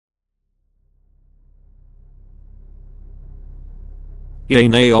Yay,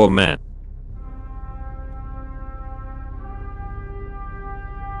 nay, or meh.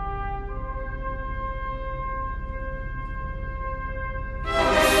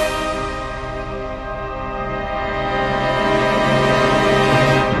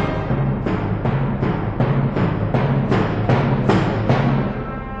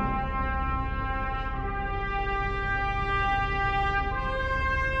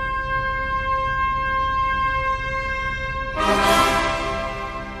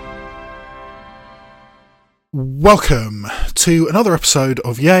 Welcome to another episode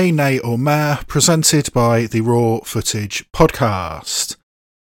of Yay, Nay or Meh, presented by the Raw Footage Podcast.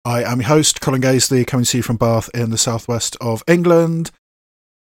 I am your host, Colin Gaisley, coming to you from Bath in the southwest of England,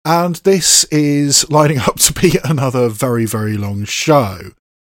 and this is lining up to be another very, very long show,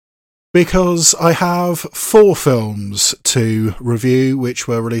 because I have 4 films to review which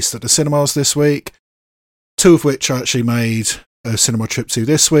were released at the cinemas this week, 2 of which I actually made a cinema trip to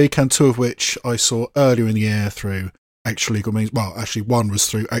this week, and 2 of which I saw earlier in the year through extra legal means. Well, actually, one was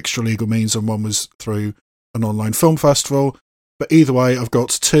through extra legal means and one was through an online film festival. But either way, I've got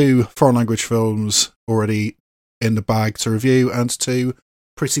 2 foreign language films already in the bag to review and 2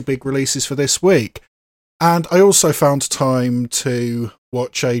 pretty big releases for this week. And I also found time to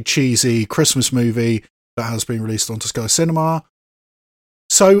watch a cheesy Christmas movie that has been released onto Sky Cinema.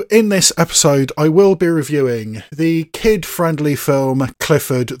 So in this episode, I will be reviewing the kid-friendly film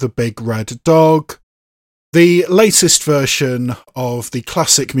Clifford the Big Red Dog, the latest version of the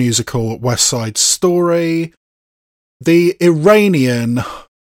classic musical West Side Story, the Iranian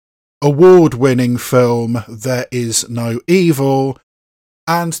award-winning film There Is No Evil,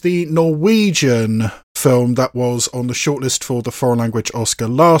 and the Norwegian film that was on the shortlist for the Foreign Language Oscar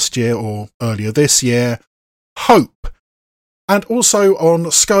last year, or earlier this year, Hope. And also on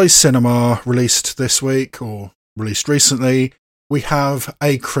Sky Cinema, released this week, or released recently, we have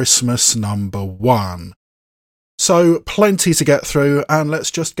A Christmas Number 1. So plenty to get through, and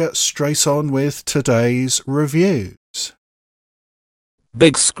let's just get straight on with today's reviews.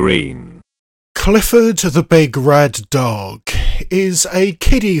 Big screen. Clifford the Big Red Dog is a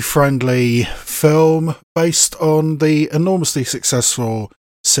kiddie-friendly film based on the enormously successful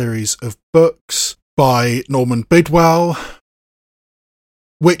series of books by Norman Bidwell,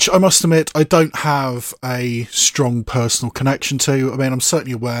 which I must admit I don't have a strong personal connection to. I mean, I'm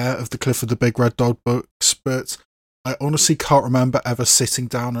certainly aware of the Clifford the Big Red Dog books, but I honestly can't remember ever sitting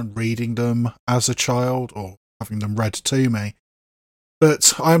down and reading them as a child, or having them read to me.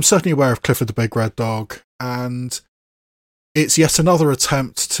 But I am certainly aware of Clifford the Big Red Dog, and it's yet another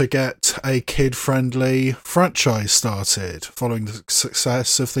attempt to get a kid-friendly franchise started, following the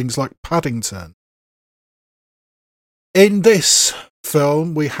success of things like Paddington. In this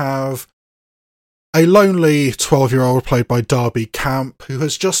film, we have a lonely 12-year-old played by Darby Camp, who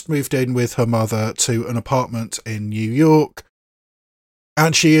has just moved in with her mother to an apartment in New York,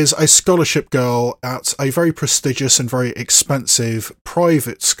 and she is a scholarship girl at a very prestigious and very expensive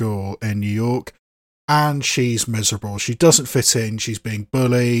private school in New York, and she's miserable. She doesn't fit in, she's being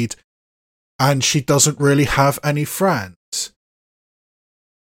bullied, and she doesn't really have any friends.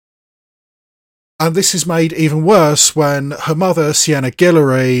 And this is made even worse when her mother, Sienna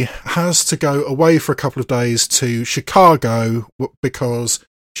Guillory, has to go away for a couple of days to Chicago because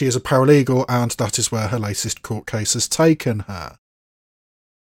she is a paralegal and that is where her latest court case has taken her.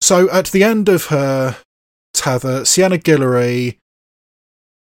 So at the end of her tether, Sienna Guillory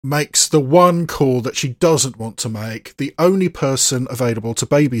makes the one call that she doesn't want to make. The only person available to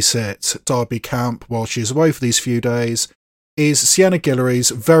babysit Darby Camp while she is away for these few days is Sienna Guillory's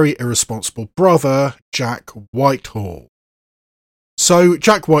very irresponsible brother, Jack Whitehall. So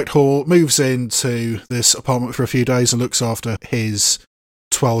Jack Whitehall moves into this apartment for a few days and looks after his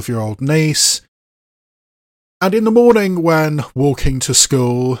 12-year-old niece. And in the morning when walking to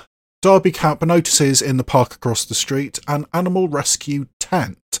school, Darby Camp notices in the park across the street an animal rescue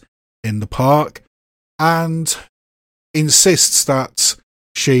tent in the park and insists that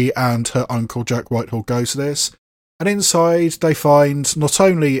she and her uncle Jack Whitehall go to this. And inside they find not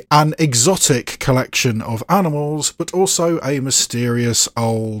only an exotic collection of animals, but also a mysterious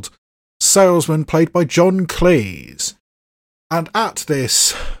old salesman played by John Cleese. And at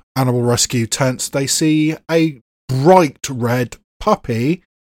this animal rescue tent, they see a bright red puppy,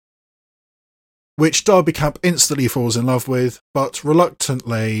 which Darby Camp instantly falls in love with, but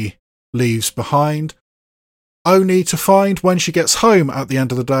reluctantly leaves behind, only to find when she gets home at the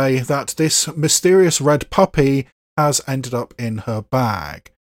end of the day that this mysterious red puppy has ended up in her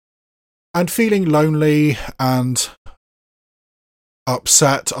bag. And feeling lonely and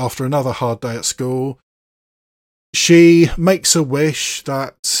upset after another hard day at school, She makes a wish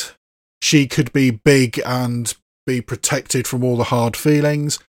that she could be big and be protected from all the hard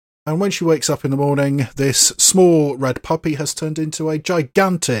feelings. And when she wakes up in the morning, this small red puppy has turned into a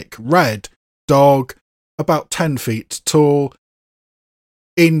gigantic red dog, about 10 feet tall,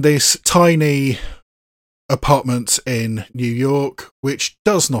 in this tiny apartment in New York, which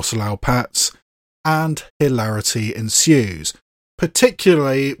does not allow pets, and hilarity ensues,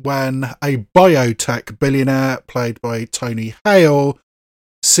 particularly when a biotech billionaire played by Tony Hale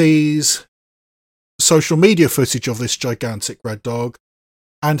sees social media footage of this gigantic red dog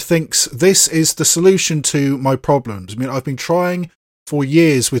and thinks this is the solution to my problems. I mean, I've been trying for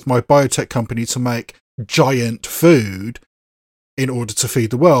years with my biotech company to make giant food in order to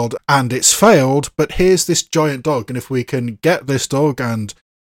feed the world, and it's failed, but here's this giant dog, and if we can get this dog and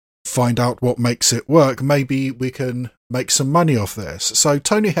find out what makes it work, maybe we can make some money off this. So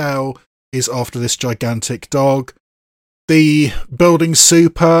Tony Hale is after this gigantic dog. The building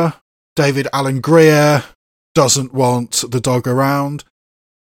super, David Alan Grier, doesn't want the dog around.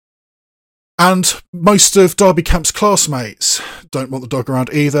 And most of Darby Camp's classmates don't want the dog around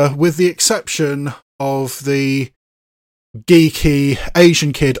either, with the exception of the geeky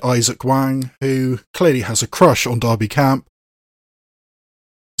Asian kid Isaac Wang, who clearly has a crush on Darby Camp.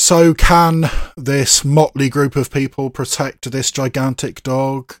 So can this motley group of people protect this gigantic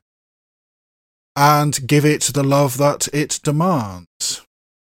dog and give it the love that it demands?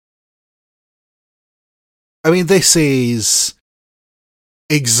 I mean, this is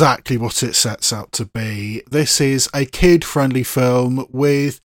exactly what it sets out to be. This is a kid-friendly film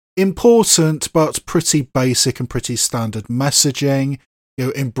with important but pretty basic and pretty standard messaging. You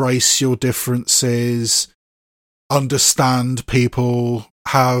know, embrace your differences, understand people,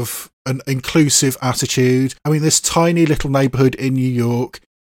 have an inclusive attitude. I mean, this tiny little neighbourhood in New York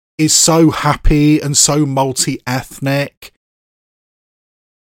is so happy and so multi-ethnic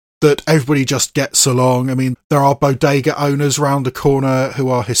that everybody just gets along. I mean, there are bodega owners round the corner who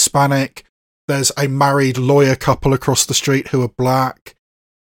are Hispanic. There's a married lawyer couple across the street who are black.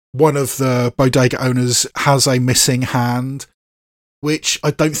 One of the bodega owners has a missing hand, which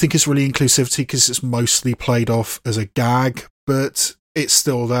I don't think is really inclusivity because it's mostly played off as a gag, but it's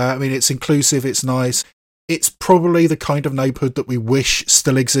still there. I mean, it's inclusive, it's nice. It's probably the kind of neighbourhood that we wish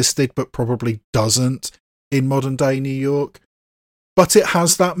still existed, but probably doesn't in modern day New York. But it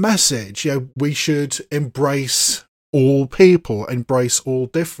has that message, you know, we should embrace all people, embrace all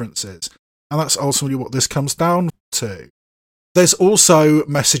differences. And that's ultimately what this comes down to. There's also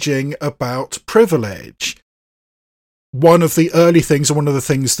messaging about privilege. One of the early things, and one of the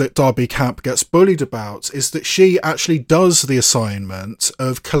things that Darby Camp gets bullied about, is that she actually does the assignment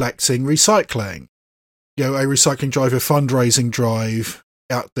of collecting recycling. You know, a recycling drive, a fundraising drive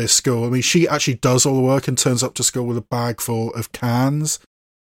at this school. I mean, she actually does all the work and turns up to school with a bag full of cans.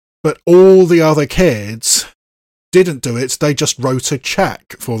 But all the other kids didn't do it. They just wrote a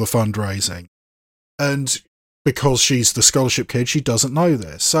check for the fundraising. And because she's the scholarship kid, she doesn't know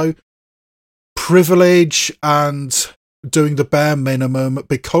this. So privilege and doing the bare minimum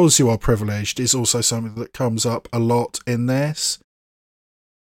because you are privileged is also something that comes up a lot in this.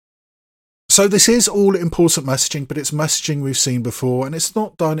 So this is all important messaging, but it's messaging we've seen before, and it's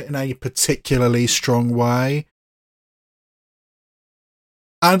not done in a particularly strong way.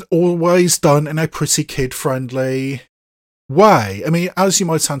 And always done in a pretty kid-friendly way. I mean, as you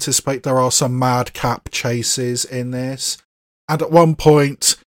might anticipate, there are some madcap chases in this. And at one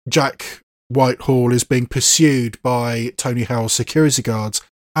point, Jack Whitehall is being pursued by Tony Hale's security guards,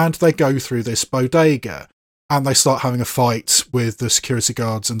 and they go through this bodega. And they start having a fight with the security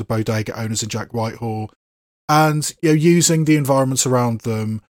guards and the bodega owners and Jack Whitehall, and you know, using the environment around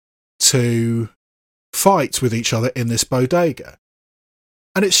them to fight with each other in this bodega.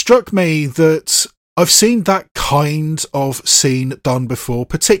 And it struck me that I've seen that kind of scene done before,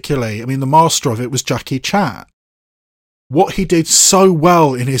 particularly, I mean, the master of it was Jackie Chan. What he did so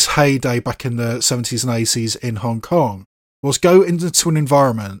well in his heyday back in the 70s and 80s in Hong Kong was go into an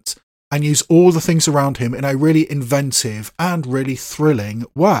environment and use all the things around him in a really inventive and really thrilling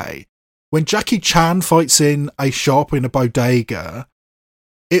way. When Jackie Chan fights in a shop, in a bodega,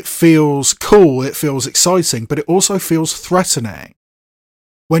 it feels cool, it feels exciting, but it also feels threatening.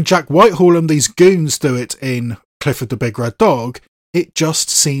 When Jack Whitehall and these goons do it in Clifford the Big Red Dog, it just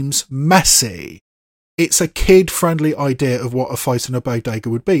seems messy. It's a kid-friendly idea of what a fight in a bodega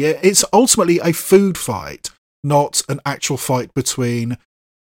would be. It's ultimately a food fight, not an actual fight between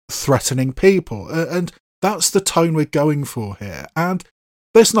threatening people, and that's the tone we're going for here, and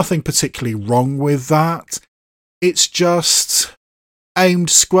there's nothing particularly wrong with that. It's just aimed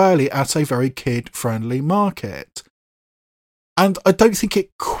squarely at a very kid-friendly market. And I don't think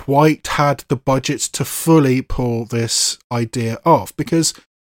it quite had the budget to fully pull this idea off, because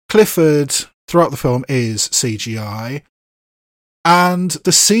Clifford, throughout the film, is CGI, and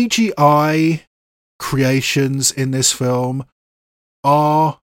the CGI creations in this film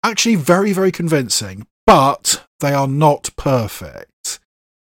are actually very, very convincing, but they are not perfect.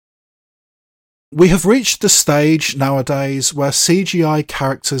 We have reached the stage nowadays where CGI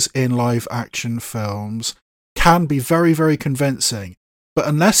characters in live-action films can be very, very convincing, but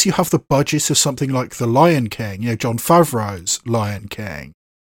unless you have the budget of something like The Lion King, Jon Favreau's Lion King,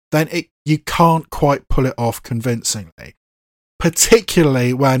 then you can't quite pull it off convincingly.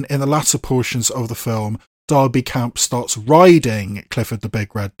 Particularly when, in the latter portions of the film, Darby Camp starts riding Clifford the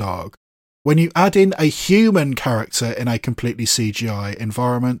Big Red Dog. When you add in a human character in a completely CGI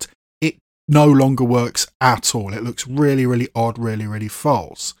environment, it no longer works at all. It looks really, really odd, really, really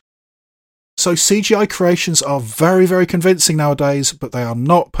false. So CGI creations are very, very convincing nowadays, but they are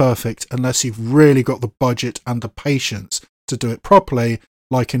not perfect unless you've really got the budget and the patience to do it properly,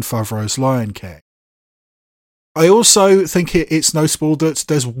 like in Favreau's Lion King. I also think it's noticeable that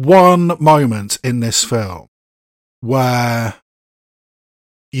there's one moment in this film where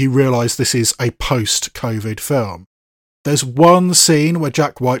you realise this is a post-COVID film. There's one scene where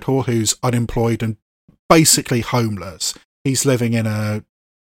Jack Whitehall, who's unemployed and basically homeless, he's living in a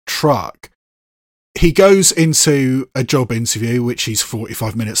truck. He goes into a job interview, which he's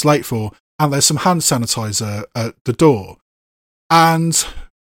 45 minutes late for, and there's some hand sanitizer at the door. And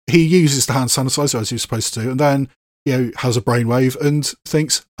he uses the hand sanitizer as he's supposed to, and then, has a brainwave and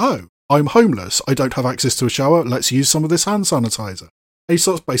thinks, oh, I'm homeless. I don't have access to a shower. Let's use some of this hand sanitizer. And he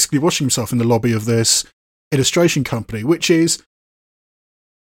starts basically washing himself in the lobby of this illustration company, which is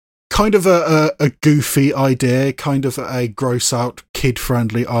kind of a goofy idea, kind of a gross out,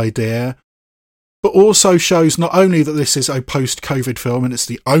 kid-friendly idea, but also shows not only that this is a post-COVID film, and it's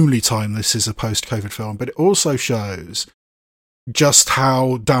the only time this is a post-COVID film, but it also shows just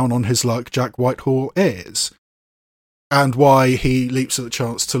how down on his luck Jack Whitehall is, and why he leaps at the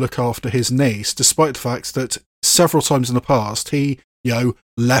chance to look after his niece, despite the fact that several times in the past he,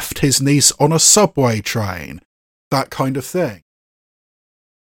 left his niece on a subway train, that kind of thing.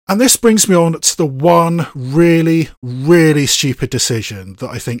 And this brings me on to the one really, really stupid decision that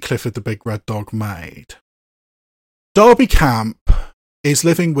I think Clifford the Big Red Dog made. Darby Camp is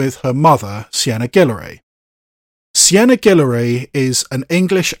living with her mother, Sienna Guillory. Sienna Guillory is an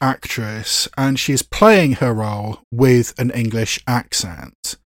English actress, and she's playing her role with an English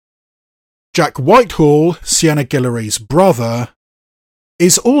accent. Jack Whitehall, Sienna Guillory's brother,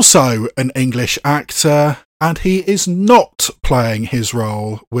 is also an English actor, and he is not playing his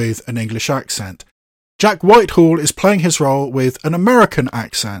role with an English accent. Jack Whitehall is playing his role with an American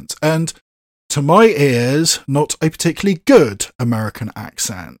accent, and to my ears, not a particularly good American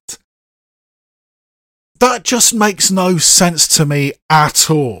accent. That just makes no sense to me at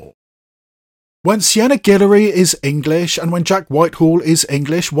all. When Sienna Guillory is English and when Jack Whitehall is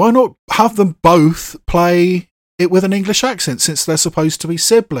English, why not have them both play it with an English accent, since they're supposed to be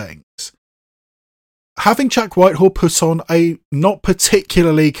siblings? Having Jack Whitehall put on a not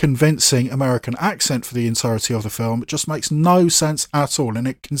particularly convincing American accent for the entirety of the film just makes no sense at all, and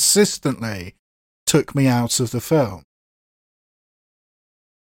it consistently took me out of the film.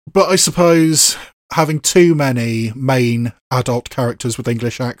 But I suppose having too many main adult characters with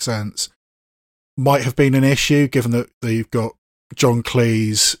English accents might have been an issue, given that you've got John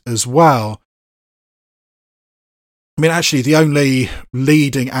Cleese as well. I mean, actually, the only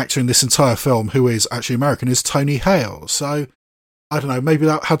leading actor in this entire film who is actually American is Tony Hale. So, I don't know, maybe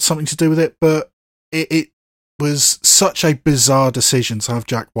that had something to do with it, but it was such a bizarre decision to have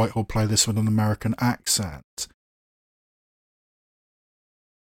Jack Whitehall play this with an American accent.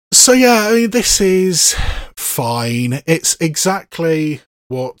 So yeah, I mean, this is fine. It's exactly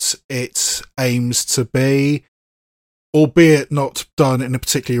what it aims to be, albeit not done in a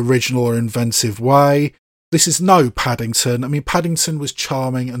particularly original or inventive way. This is no Paddington. I mean, Paddington was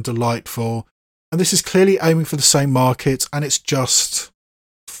charming and delightful, and this is clearly aiming for the same market, and it's just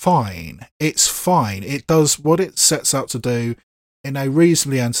fine. It's fine. It does what it sets out to do in a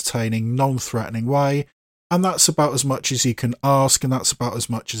reasonably entertaining, non-threatening way, and that's about as much as you can ask, and that's about as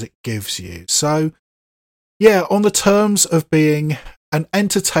much as it gives you. So, yeah, on the terms of being an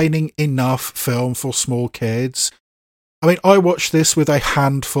entertaining enough film for small kids, I mean, I watched this with a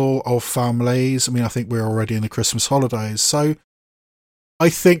handful of families. I mean, I think we're already in the Christmas holidays, so I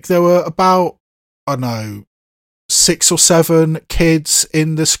think there were about, 6 or 7 kids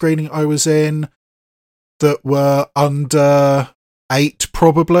in the screening I was in that were under 8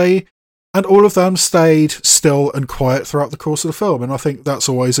 probably, and all of them stayed still and quiet throughout the course of the film, and I think that's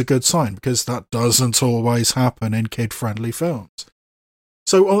always a good sign, because that doesn't always happen in kid-friendly films.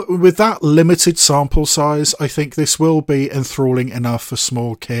 So with that limited sample size, I think this will be enthralling enough for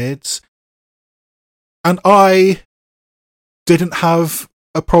small kids. And I didn't have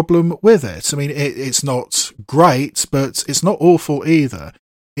a problem with it. I mean, it's not great, but it's not awful either.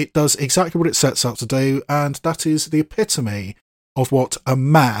 It does exactly what it sets out to do, and that is the epitome of what a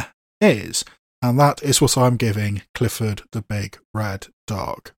meh is. And that is what I'm giving Clifford the Big Red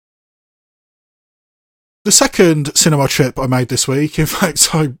Dog. The second cinema trip I made this week, in fact,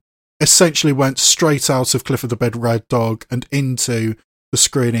 I essentially went straight out of Clifford the Big Red Dog and into the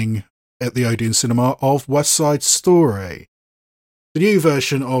screening at the Odeon Cinema of West Side Story, the new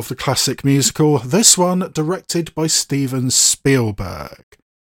version of the classic musical, this one directed by Steven Spielberg.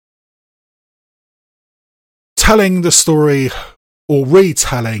 Telling the story, or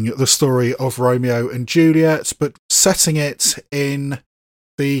retelling the story of Romeo and Juliet, but setting it in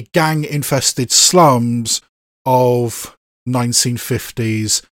the gang-infested slums of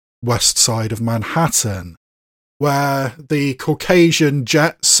 1950s west side of Manhattan, where the Caucasian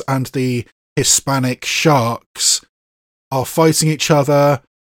Jets and the Hispanic Sharks are fighting each other,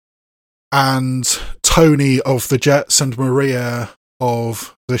 and Tony of the Jets and Maria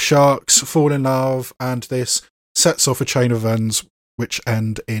of the Sharks fall in love, and this sets off a chain of events which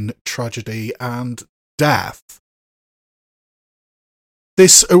end in tragedy and death.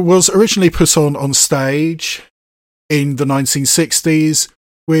 This was originally put on stage in the 1960s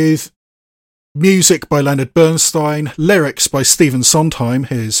with music by Leonard Bernstein, lyrics by Stephen Sondheim,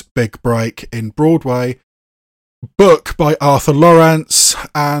 his big break in Broadway, book by Arthur Lawrence,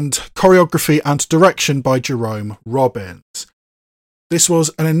 and choreography and direction by Jerome Robbins. This was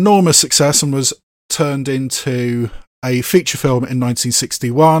an enormous success and was turned into a feature film in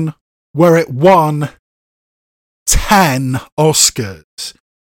 1961, where it won 10 Oscars,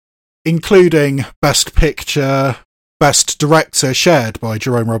 including Best Picture, Best Director, shared by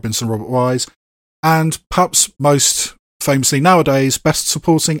Jerome Robbins and Robert Wise, and perhaps most famously nowadays, Best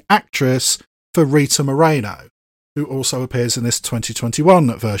Supporting Actress for Rita Moreno, who also appears in this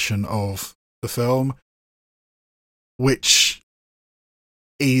 2021 version of the film, which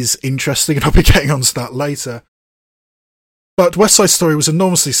is interesting, and I'll be getting onto that later. But West Side Story was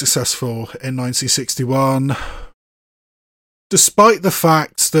enormously successful in 1961, despite the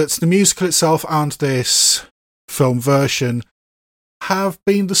fact that the musical itself and this film version have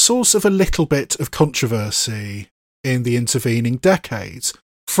been the source of a little bit of controversy in the intervening decades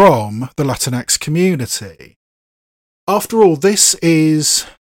from the Latinx community. After all, this is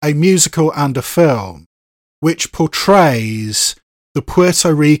a musical and a film which portrays the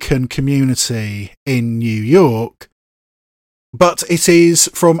Puerto Rican community in New York, but it is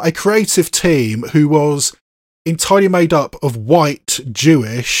from a creative team who was entirely made up of white,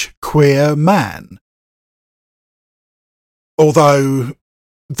 Jewish, queer men. Although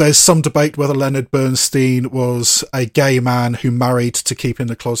there's some debate whether Leonard Bernstein was a gay man who married to keep in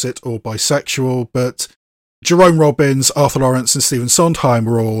the closet or bisexual, but Jerome Robbins, Arthur Lawrence and Stephen Sondheim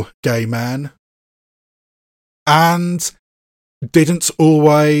were all gay men, and didn't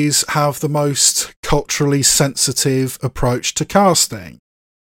always have the most culturally sensitive approach to casting.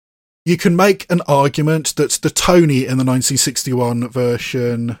 You can make an argument that the Tony in the 1961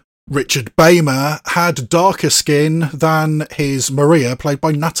 version, Richard Beymer, had darker skin than his Maria, played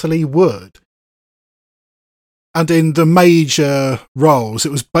by Natalie Wood. And in the major roles,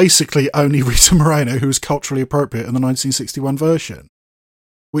 it was basically only Rita Moreno who was culturally appropriate in the 1961 version,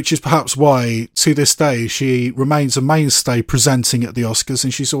 which is perhaps why, to this day, she remains a mainstay presenting at the Oscars,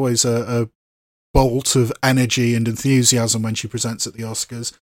 and she's always a bolt of energy and enthusiasm when she presents at the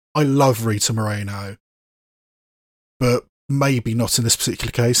Oscars. I love Rita Moreno, but maybe not in this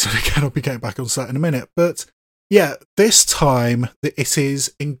particular case, and again, I'll be getting back on that in a minute. But yeah, this time it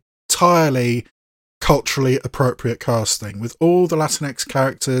is entirely culturally appropriate casting, with all the Latinx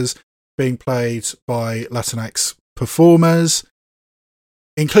characters being played by Latinx performers,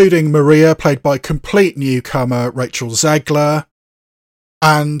 including Maria, played by complete newcomer Rachel Zegler,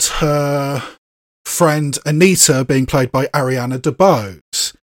 and her friend Anita being played by Ariana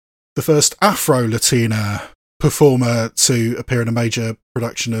DeBose, the first Afro-Latina performer to appear in a major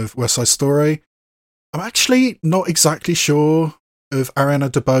production of West Side Story. I'm actually not exactly sure of Ariana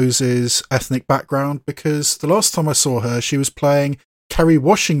DeBose's ethnic background, because the last time I saw her, she was playing Kerry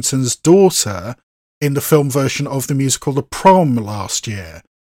Washington's daughter in the film version of the musical The Prom last year.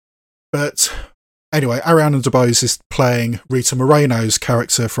 But anyway, Ariana DeBose is playing Rita Moreno's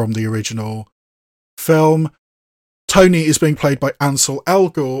character from the original film, Tony is being played by Ansel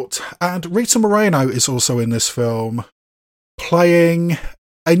Elgort, and Rita Moreno is also in this film, playing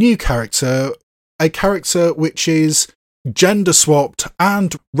a new character, a character which is gender swapped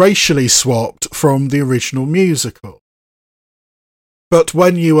and racially swapped from the original musical. But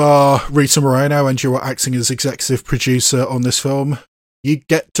when you are Rita Moreno and you are acting as executive producer on this film, you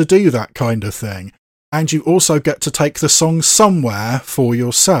get to do that kind of thing. And you also get to take the song Somewhere for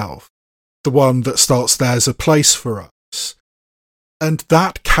yourself, the one that starts There's a Place for Us. And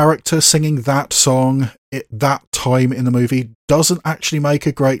that character singing that song at that time in the movie doesn't actually make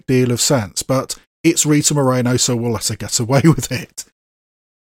a great deal of sense, but it's Rita Moreno, so we'll let her get away with it.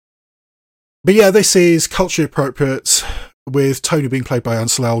 But yeah, this is culturally appropriate, with Tony being played by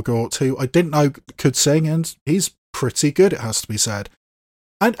Ansel Elgort, who I didn't know could sing, and he's pretty good, it has to be said.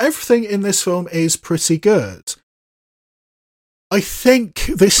 And everything in this film is pretty good. I think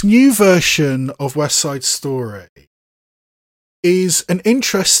this new version of West Side Story is an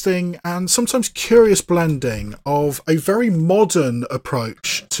interesting and sometimes curious blending of a very modern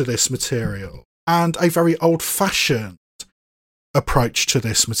approach to this material and a very old-fashioned approach to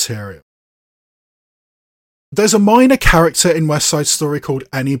this material. There's a minor character in West Side Story called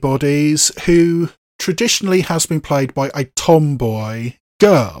Anybody's, who traditionally has been played by a tomboy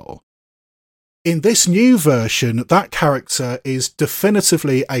girl. In this new version, that character is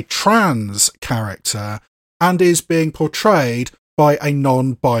definitively a trans character and is being portrayed by a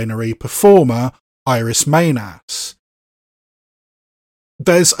non-binary performer, Iris Manas.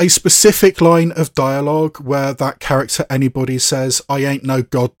 There's a specific line of dialogue where that character Anybody says, "I ain't no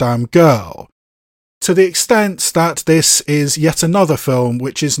goddamn girl," to the extent that this is yet another film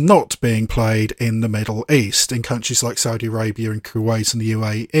which is not being played in the Middle East, in countries like Saudi Arabia and Kuwait and the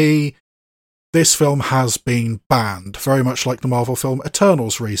UAE. This film has been banned, very much like the Marvel film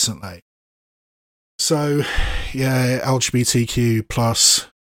Eternals recently. So, yeah, LGBTQ plus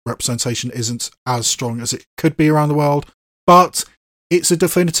representation isn't as strong as it could be around the world, but it's a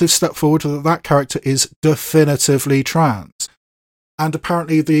definitive step forward that that character is definitively trans. And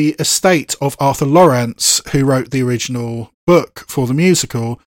apparently the estate of Arthur Lawrence, who wrote the original book for the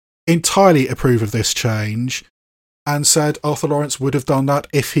musical, entirely approved of this change and said Arthur Lawrence would have done that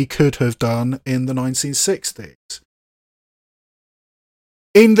if he could have done in the 1960s.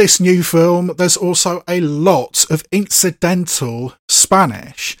 In this new film, there's also a lot of incidental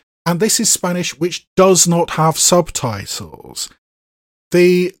Spanish, and this is Spanish which does not have subtitles.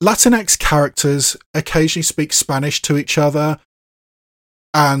 The Latinx characters occasionally speak Spanish to each other,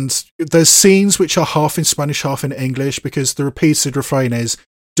 and there's scenes which are half in Spanish, half in English, because the repeated refrain is,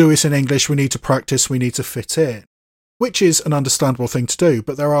 "Do it in English, we need to practice, we need to fit in," which is an understandable thing to do,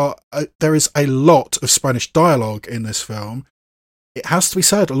 but there is a lot of Spanish dialogue in this film. It has to be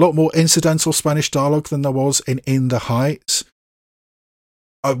said, a lot more incidental Spanish dialogue than there was in the Heights.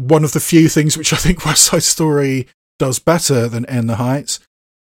 One of the few things which I think West Side Story does better than In the Heights.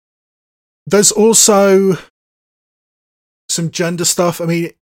 There's also some gender stuff. I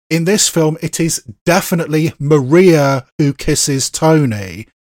mean, in this film, it is definitely Maria who kisses Tony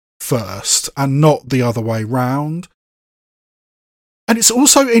first and not the other way round. And it's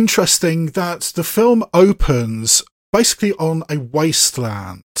also interesting that the film opens basically on a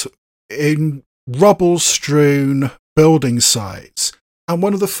wasteland in rubble-strewn building sites. And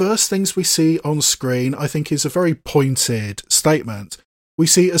one of the first things we see on screen, I think, is a very pointed statement. We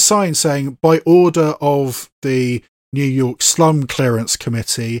see a sign saying, "By order of the New York Slum Clearance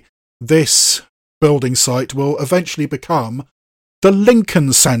Committee, this building site will eventually become the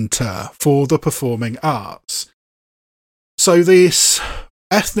Lincoln Center for the Performing Arts." So this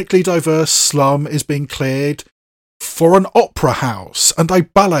ethnically diverse slum is being cleared for an opera house and a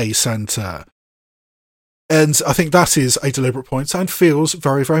ballet centre. And I think that is a deliberate point and feels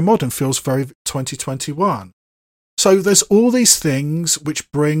very, very modern, feels very 2021. So there's all these things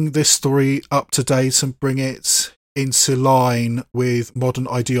which bring this story up to date and bring it into line with modern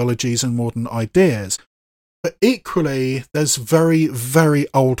ideologies and modern ideas. But equally, there's very, very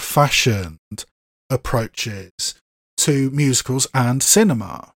old-fashioned approaches to musicals and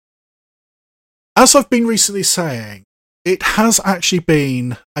cinema. As I've been recently saying, it has actually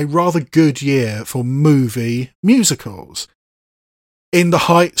been a rather good year for movie musicals. In the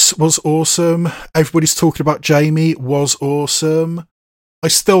Heights was awesome. Everybody's talking about Jamie was awesome. I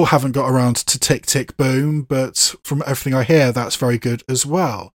still haven't got around to Tick Tick Boom, but from everything I hear, that's very good as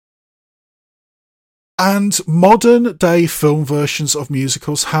well. And modern day film versions of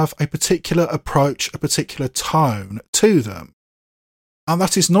musicals have a particular approach, a particular tone to them. And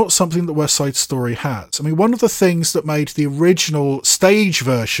that is not something that West Side Story has. I mean, one of the things that made the original stage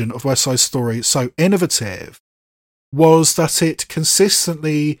version of West Side Story so innovative was that it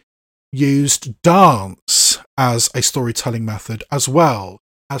consistently used dance as a storytelling method as well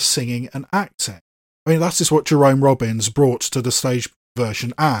as singing and acting. I mean, that is what Jerome Robbins brought to the stage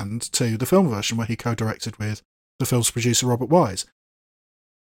version and to the film version, where he co-directed with the film's producer Robert Wise.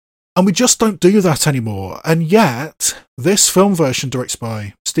 And we just don't do that anymore. And yet, this film version, directed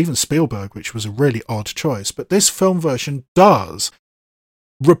by Steven Spielberg, which was a really odd choice, but this film version does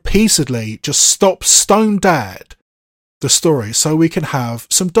repeatedly just stop stone dead the story so we can have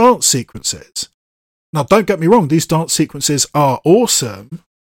some dance sequences. Now, don't get me wrong, these dance sequences are awesome,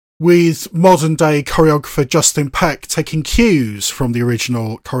 with modern-day choreographer Justin Peck taking cues from the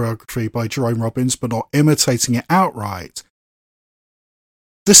original choreography by Jerome Robbins, but not imitating it outright.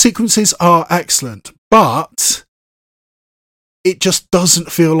 The sequences are excellent, but it just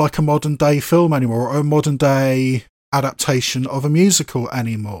doesn't feel like a modern-day film anymore, or a modern-day adaptation of a musical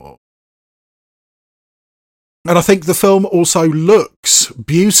anymore. And I think the film also looks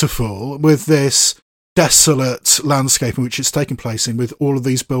beautiful with this desolate landscape in which it's taking place in, with all of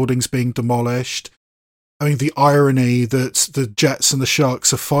these buildings being demolished. I mean, the irony that the Jets and the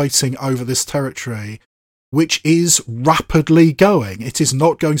Sharks are fighting over this territory, which is rapidly going. It is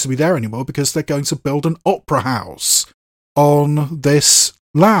not going to be there anymore because they're going to build an opera house on this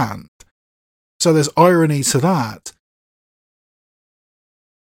land. So there's irony to that.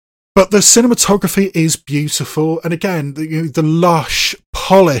 But the cinematography is beautiful, and again, the lush,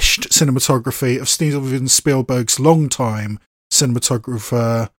 polished cinematography of Steven Spielberg's longtime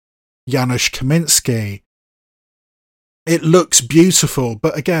cinematographer, Janusz Kaminski. It looks beautiful,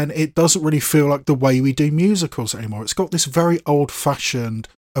 but again, it doesn't really feel like the way we do musicals anymore. It's got this very old-fashioned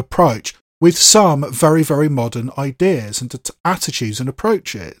approach with some very, very modern ideas and attitudes and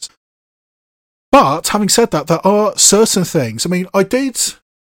approaches. But having said that, there are certain things. I mean, I did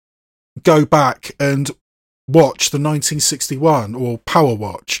go back and watch the 1961, or power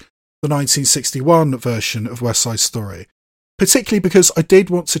watch the 1961 version of West Side Story, particularly because I did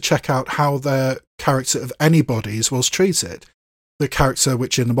want to check out how their character of Anybody's was treated, the character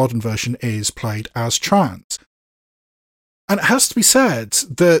which in the modern version is played as trans. And it has to be said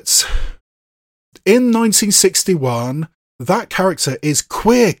that in 1961, that character is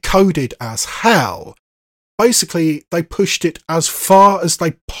queer-coded as hell. Basically, they pushed it as far as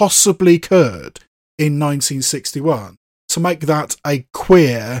they possibly could in 1961 to make that a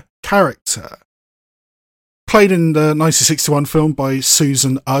queer character. Played in the 1961 film by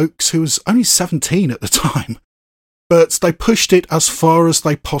Susan Oakes, who was only 17 at the time. But they pushed it as far as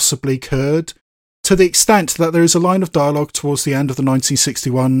they possibly could, to the extent that there is a line of dialogue towards the end of the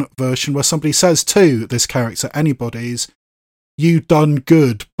 1961 version where somebody says to this character, Anybody's, "You done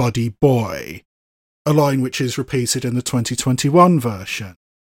good, buddy boy." A line which is repeated in the 2021 version.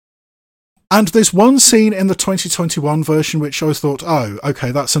 And there's one scene in the 2021 version which I thought, oh, okay,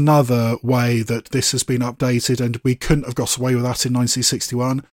 that's another way that this has been updated and we couldn't have got away with that in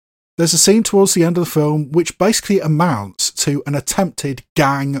 1961. There's a scene towards the end of the film which basically amounts to an attempted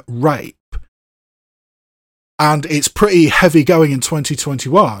gang rape. And it's pretty heavy going in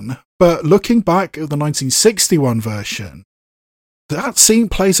 2021, but looking back at the 1961 version, that scene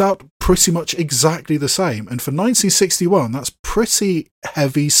plays out pretty much exactly the same. And for 1961, that's pretty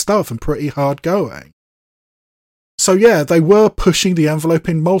heavy stuff and pretty hard going. So yeah, they were pushing the envelope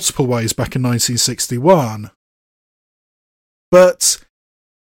in multiple ways back in 1961. But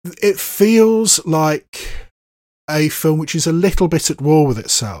it feels like a film which is a little bit at war with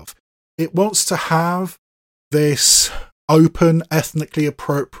itself. It wants to have this open, ethnically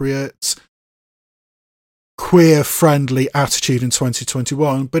appropriate, queer-friendly attitude in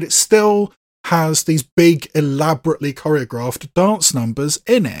 2021, but it still has these big, elaborately choreographed dance numbers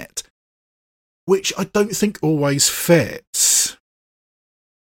in it, which I don't think always fits.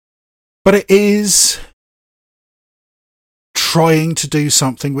 But it is trying to do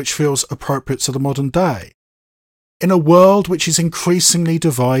something which feels appropriate to the modern day. In a world which is increasingly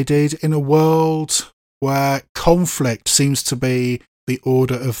divided, in a world where conflict seems to be the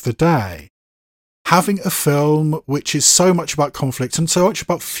order of the day, having a film which is so much about conflict and so much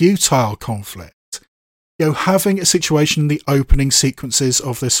about futile conflict, having a situation in the opening sequences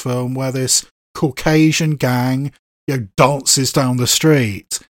of this film where this Caucasian gang, dances down the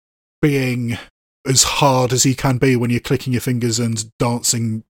street, being as hard as he can be when you're clicking your fingers and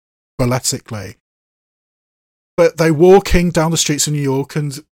dancing balletically. But they're walking down the streets of New York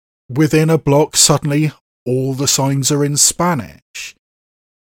and within a block, suddenly all the signs are in Spanish.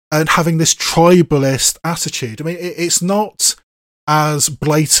 And having this tribalist attitude. I mean, it's not as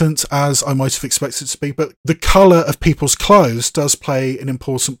blatant as I might have expected it to be, but the colour of people's clothes does play an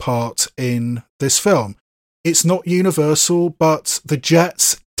important part in this film. It's not universal, but the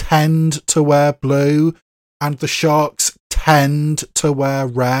jets tend to wear blue and the sharks tend to wear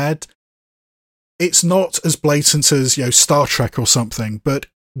red. It's not as blatant as, Star Trek or something, but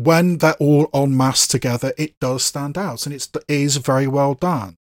when they're all en masse together, it does stand out, and it is very well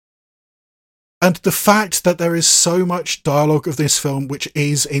done. And the fact that there is so much dialogue of this film which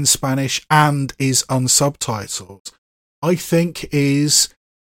is in Spanish and is unsubtitled, I think is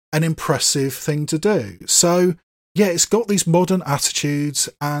an impressive thing to do. So, yeah, it's got these modern attitudes,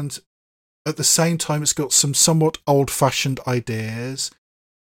 and at the same time it's got some somewhat old-fashioned ideas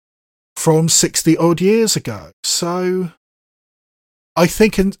from 60-odd years ago. So, I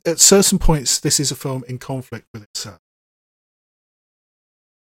think at certain points this is a film in conflict with itself.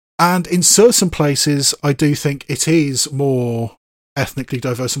 And in certain places, I do think it is more ethnically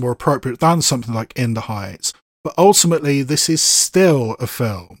diverse and more appropriate than something like In the Heights. But ultimately, this is still a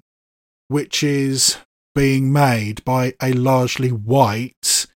film which is being made by a largely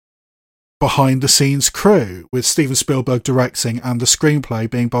white behind-the-scenes crew, with Steven Spielberg directing and the screenplay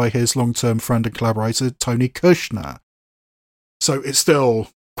being by his long-term friend and collaborator, Tony Kushner. So it's still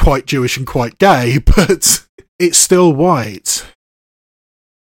quite Jewish and quite gay, but it's still white.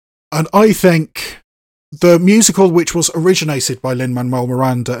 And I think the musical, which was originated by Lin-Manuel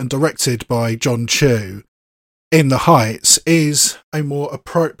Miranda and directed by John Chu, In the Heights, is a more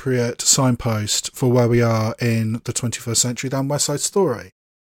appropriate signpost for where we are in the 21st century than West Side Story.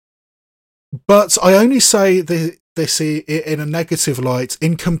 But I only say this in a negative light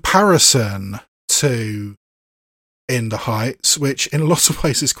in comparison to In the Heights, which in a lot of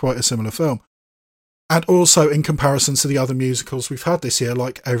ways is quite a similar film. And also in comparison to the other musicals we've had this year,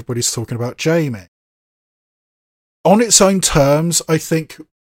 like everybody's talking about Jamie. On its own terms, I think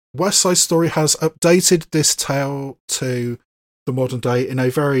West Side Story has updated this tale to the modern day in a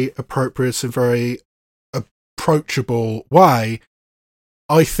very appropriate and very approachable way.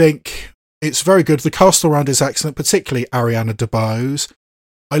 I think it's very good. The cast all round is excellent, particularly Ariana DeBose.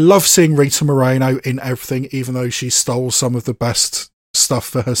 I love seeing Rita Moreno in everything, even though she stole some of the best stuff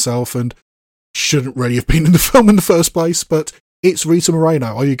for herself and shouldn't really have been in the film in the first place, but it's Rita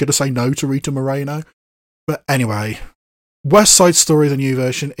Moreno. Are you going to say no to Rita Moreno? But anyway, West Side Story, the new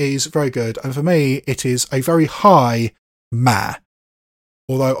version, is very good, and for me, it is a very high meh,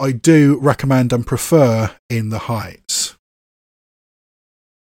 although I do recommend and prefer In the Heights.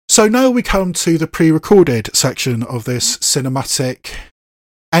 So now we come to the pre-recorded section of this cinematic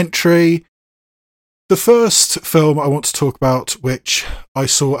entry. The first film I want to talk about, which I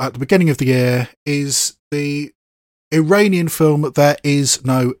saw at the beginning of the year, is the Iranian film There Is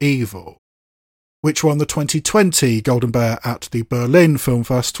No Evil, which won the 2020 Golden Bear at the Berlin Film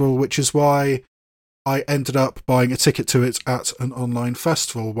Festival, which is why I ended up buying a ticket to it at an online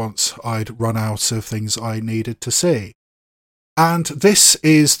festival once I'd run out of things I needed to see. And this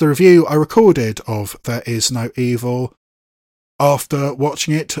is the review I recorded of There Is No Evil after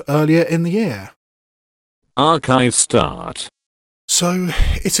watching it earlier in the year. Archive start. So,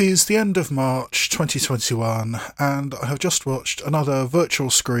 it is the end of March 2021, and I have just watched another virtual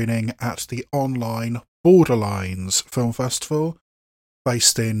screening at the online Borderlines Film Festival,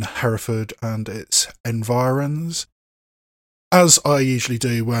 based in Hereford and its environs. As I usually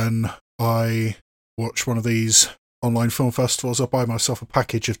do when I watch one of these online film festivals, I buy myself a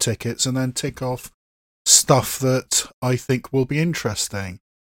package of tickets and then tick off stuff that I think will be interesting.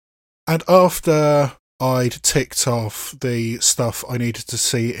 And after I'd ticked off the stuff I needed to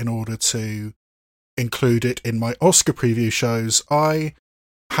see in order to include it in my Oscar preview shows, I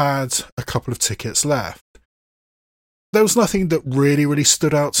had a couple of tickets left. There was nothing that really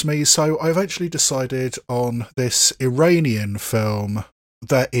stood out to me, so I eventually decided on this Iranian film,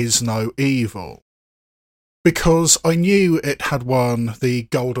 There Is No Evil, because I knew it had won the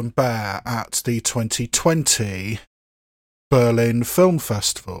Golden Bear at the 2020 Berlin Film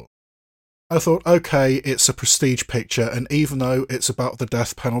Festival. I thought, okay, it's a prestige picture, and even though it's about the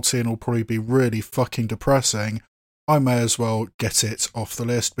death penalty and will probably be really fucking depressing, I may as well get it off the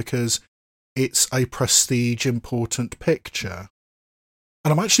list because it's a prestige important picture.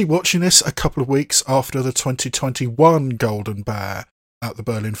 And I'm actually watching this a couple of weeks after the 2021 Golden Bear at the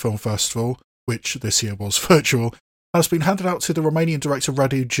Berlin Film Festival, which this year was virtual, has been handed out to the Romanian director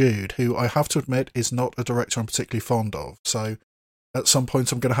Radu Jude, who I have to admit is not a director I'm particularly fond of, so at some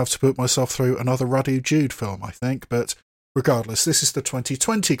point I'm going to have to put myself through another Radu Jude film, I think, but regardless, this is the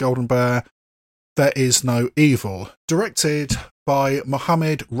 2020 Golden Bear, There Is No Evil, directed by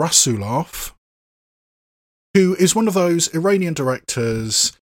Mohammad Rasulov, who is one of those Iranian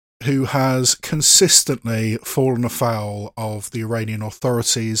directors who has consistently fallen afoul of the Iranian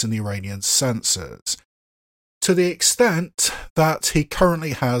authorities and the Iranian censors. to the extent that he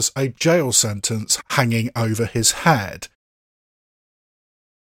currently has a jail sentence hanging over his head.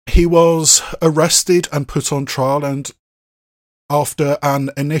 He was arrested and put on trial, and after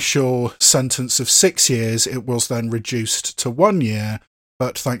an initial sentence of 6 years, it was then reduced to 1 year,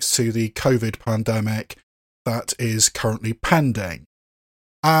 but thanks to the COVID pandemic, that is currently pending.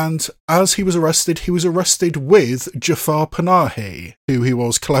 And as he was arrested with Jafar Panahi, who he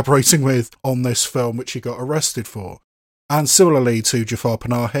was collaborating with on this film, which he got arrested for. And similarly to Jafar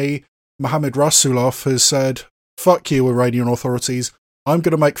Panahi, Mohammad Rasulov has said, "Fuck you, Iranian authorities, I'm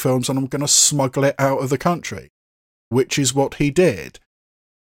going to make films and I'm going to smuggle it out of the country," which is what he did.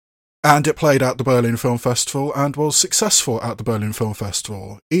 And it played at the Berlin Film Festival and was successful at the Berlin Film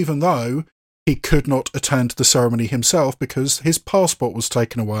Festival, even though he could not attend the ceremony himself because his passport was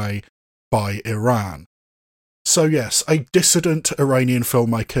taken away by Iran. So yes, a dissident Iranian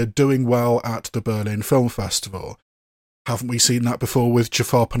filmmaker doing well at the Berlin Film Festival. Haven't we seen that before with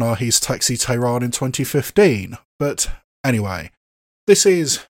Jafar Panahi's Taxi Tehran in 2015? But anyway, this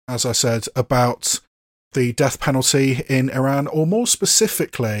is, as I said, about the death penalty in Iran, or more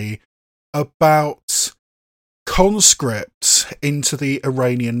specifically, about conscripts into the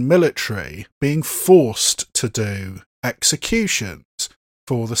Iranian military being forced to do executions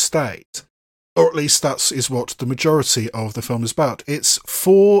for the state. Or at least that is what the majority of the film is about. It's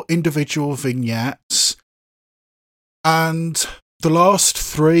 4 individual vignettes, and the last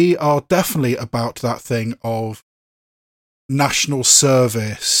 3 are definitely about that thing of national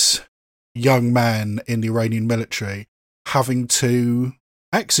service, young men in the Iranian military having to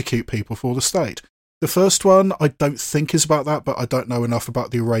execute people for the state. The first one I don't think is about that, but I don't know enough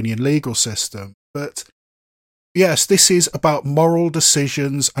about the Iranian legal system. But yes, this is about moral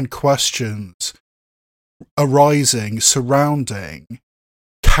decisions and questions arising surrounding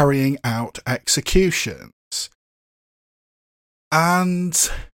carrying out executions. And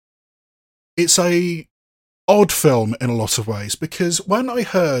it's a odd film in a lot of ways, because when I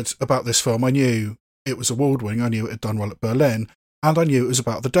heard about this film, I knew it was award-winning, I knew it had done well at Berlin, and I knew it was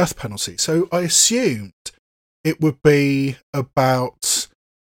about the death penalty. So I assumed it would be about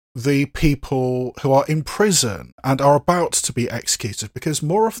the people who are in prison and are about to be executed, because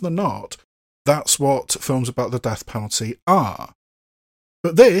more often than not, that's what films about the death penalty are.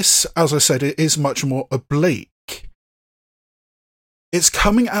 But this, as I said, it is much more oblique. It's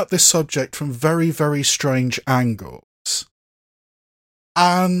coming at this subject from very, very strange angles.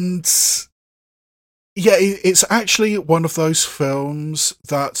 And yeah, it's actually one of those films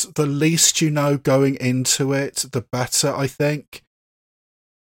that the least you know going into it, the better, I think.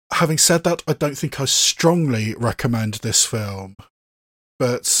 Having said that, I don't think I strongly recommend this film,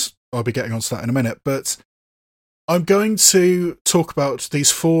 but I'll be getting onto that in a minute. But I'm going to talk about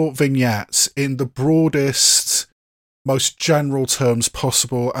these 4 vignettes in the broadest, most general terms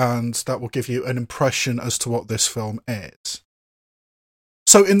possible, and that will give you an impression as to what this film is.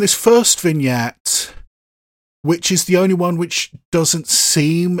 So in this first vignette, which is the only one which doesn't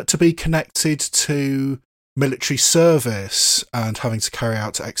seem to be connected to military service and having to carry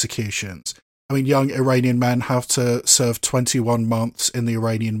out executions. I mean, young Iranian men have to serve 21 months in the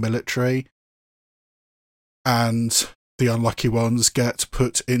Iranian military, and the unlucky ones get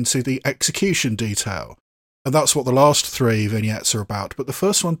put into the execution detail. And that's what the last 3 vignettes are about, but the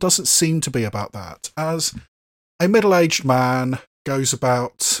first one doesn't seem to be about that, as a middle-aged man goes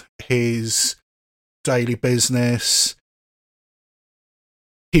about his daily business.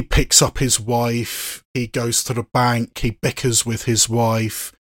 He picks up his wife, he goes to the bank, he bickers with his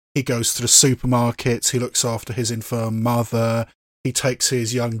wife, he goes to the supermarket, he looks after his infirm mother, he takes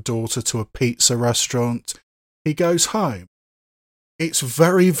his young daughter to a pizza restaurant, he goes home. It's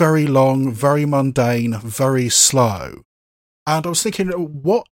very, very long, very mundane, very slow. And I was thinking,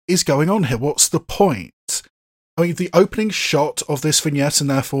 what is going on here? What's the point? I mean, the opening shot of this vignette, and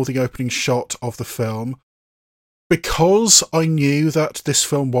therefore the opening shot of the film, because I knew that this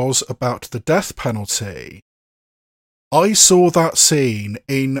film was about the death penalty, I saw that scene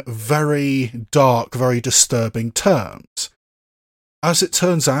in very dark, very disturbing terms. As it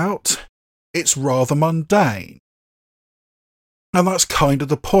turns out, it's rather mundane. And that's kind of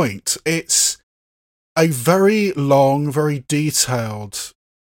the point. It's a very long, very detailed,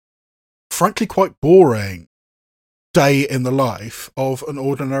 frankly quite boring day in the life of an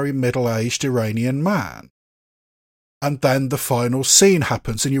ordinary middle-aged Iranian man. And then the final scene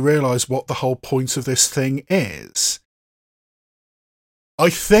happens and you realise what the whole point of this thing is. I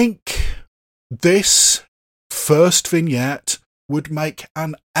think this first vignette would make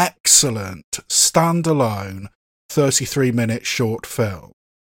an excellent standalone 33-minute short film.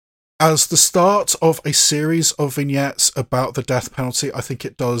 as the start of a series of vignettes about the death penalty, I think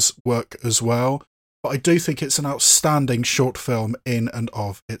it does work as well. But I do think it's an outstanding short film in and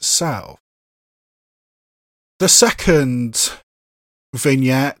of itself. The second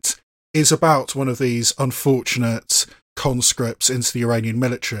vignette is about one of these unfortunate conscripts into the Iranian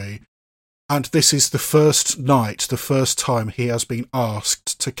military, and this is the first night, the first time he has been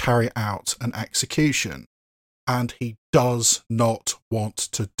asked to carry out an execution, and he does not want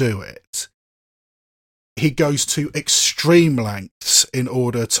to do it. He goes to extreme lengths in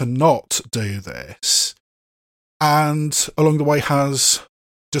order to not do this, and along the way has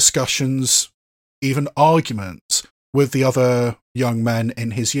discussions, even arguments, with the other young men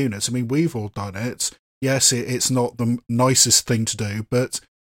in his unit. I mean, we've all done it. Yes, it's not the nicest thing to do, but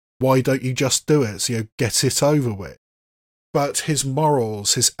why don't you just do it? So, get it over with. But his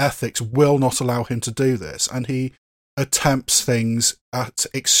morals, his ethics will not allow him to do this, and he attempts things at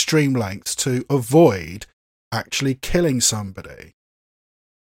extreme lengths to avoid actually killing somebody.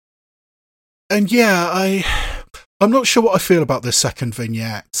 And yeah, I'm not sure what I feel about this second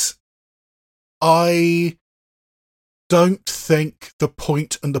vignette. I don't think the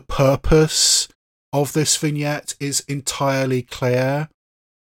point and the purpose of this vignette is entirely clear.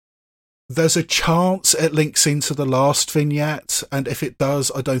 There's a chance it links into the last vignette, and if it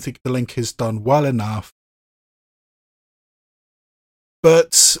does, I don't think the link is done well enough.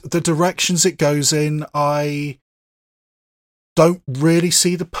 But the directions it goes in, I don't really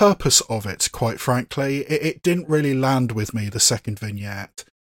see the purpose of it, quite frankly. It didn't really land with me, the second vignette.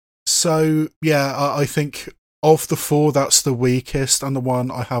 So, yeah, I think of the four, that's the weakest and the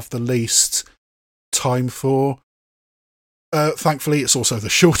one I have the least time for. Thankfully, it's also the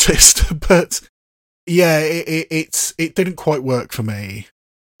shortest, but yeah, it didn't quite work for me.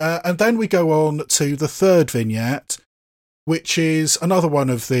 And then we go on to the third vignette, which is another one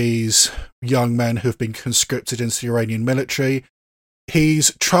of these young men who've been conscripted into the Iranian military.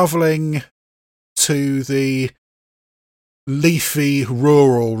 He's travelling to the leafy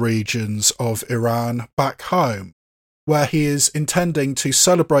rural regions of Iran back home, where he is intending to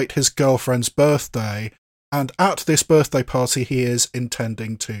celebrate his girlfriend's birthday, and at this birthday party he is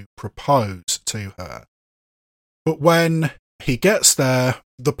intending to propose to her. But when he gets there,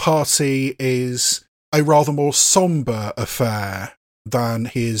 the party is a rather more sombre affair than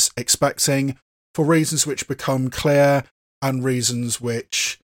he is expecting, for reasons which become clear and reasons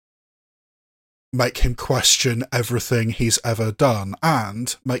which make him question everything he's ever done,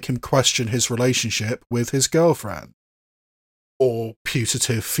 and make him question his relationship with his girlfriend, or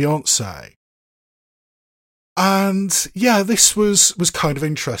putative fiancée. And yeah, this was kind of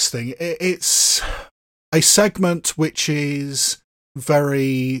interesting. It's a segment which is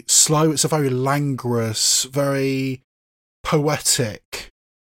very slow. It's a very languorous, very poetic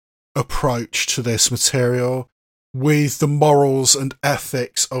approach to this material, with the morals and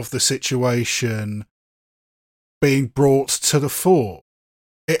ethics of the situation being brought to the fore.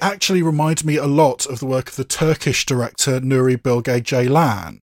 It actually reminded me a lot of the work of the Turkish director Nuri Bilge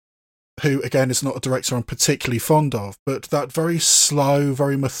Ceylan, who, again, is not a director I'm particularly fond of, but that very slow,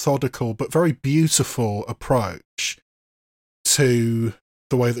 very methodical, but very beautiful approach to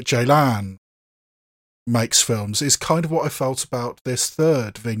the way that Ceylan makes films is kind of what I felt about this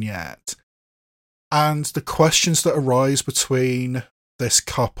third vignette. And the questions that arise between this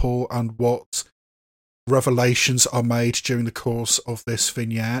couple and what revelations are made during the course of this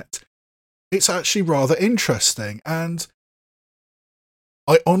vignette, it's actually rather interesting. And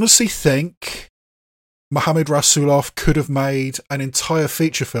I honestly think Mohammad Rasulov could have made an entire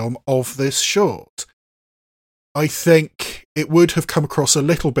feature film of this short. I think it would have come across a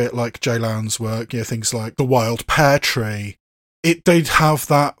little bit like Ceylan's work, things like The Wild Pear Tree. It did have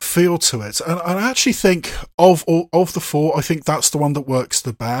that feel to it. And I actually think of the four, I think that's the one that works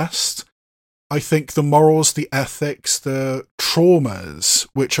the best. I think the morals, the ethics, the traumas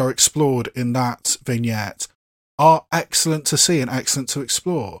which are explored in that vignette are excellent to see and excellent to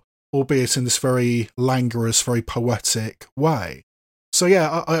explore, albeit in this very languorous, very poetic way. So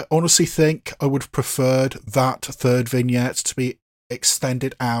yeah, I honestly think I would have preferred that third vignette to be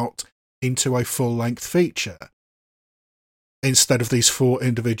extended out into a full-length feature, instead of these four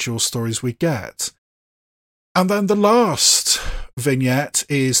individual stories we get. And then the last vignette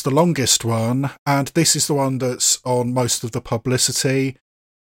is the longest one, and this is the one that's on most of the publicity.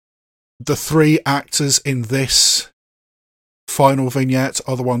 The three actors in this final vignette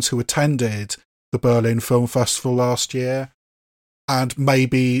are the ones who attended the Berlin Film Festival last year, and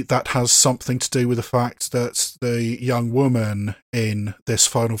maybe that has something to do with the fact that the young woman in this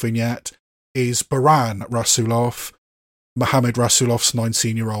final vignette is Baran Rasulov, Mohammed Rasulov's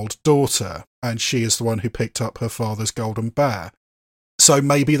 19-year-old daughter, and she is the one who picked up her father's golden bear. So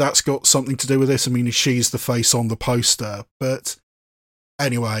maybe that's got something to do with this. I mean, she's the face on the poster, but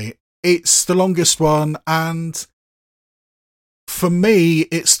anyway, it's the longest one, and for me,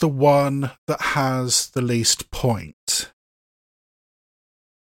 it's the one that has the least point.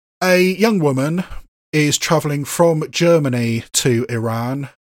 A young woman is travelling from Germany to Iran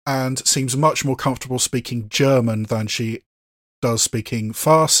and seems much more comfortable speaking German than she does speaking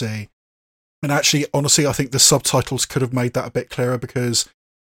Farsi. And actually, honestly, I think the subtitles could have made that a bit clearer, because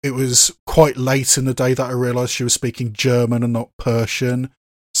it was quite late in the day that I realised she was speaking German and not Persian.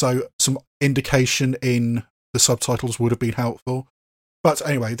 So some indication in the subtitles would have been helpful. But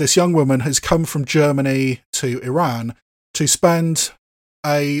anyway, this young woman has come from Germany to Iran to spend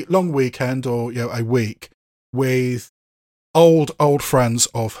a long weekend, or a week, with old friends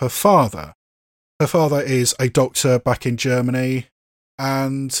of her father. Her father is a doctor back in Germany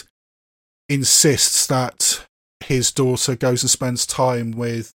and insists that his daughter goes and spends time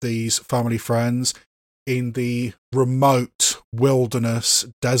with these family friends in the remote wilderness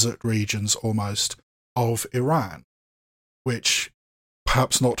desert regions almost of Iran, which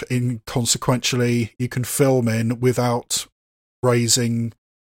perhaps not inconsequentially you can film in without raising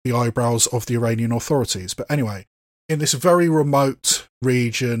the eyebrows of the Iranian authorities. But anyway, in this very remote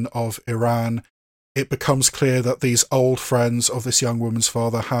region of Iran, it becomes clear that these old friends of this young woman's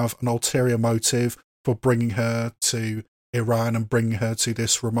father have an ulterior motive for bringing her to Iran and bringing her to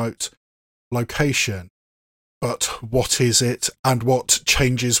this remote location. But what is it, and what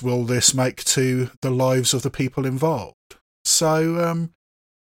changes will this make to the lives of the people involved? So,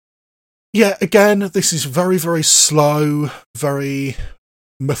 again, this is very, very slow, very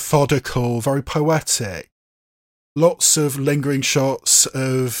methodical, very poetic. Lots of lingering shots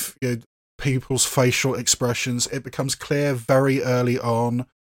of people's facial expressions. It becomes clear very early on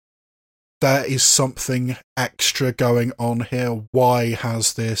there is something extra going on here. Why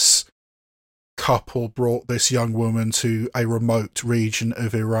has this couple brought this young woman to a remote region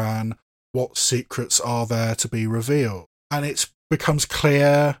of Iran? What secrets are there to be revealed? And it becomes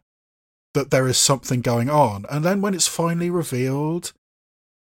clear that there is something going on. And then when it's finally revealed,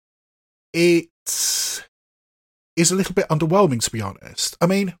 it is a little bit underwhelming, to be honest. I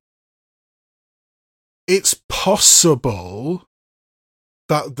mean, it's possible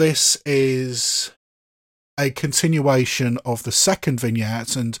that this is a continuation of the second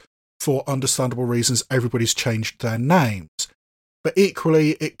vignette, and for understandable reasons, everybody's changed their names. But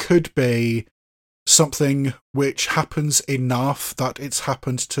equally, it could be something which happens enough that it's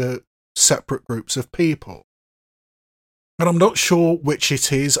happened to separate groups of people. And I'm not sure which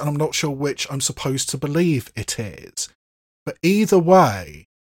it is, and I'm not sure which I'm supposed to believe it is. But either way,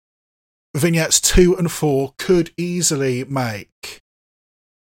 vignettes 2 and 4 could easily make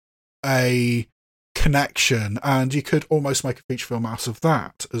a connection, and you could almost make a feature film out of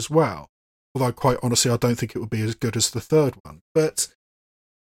that as well. Although, quite honestly, I don't think it would be as good as the third one. But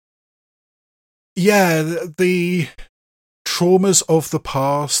yeah, the traumas of the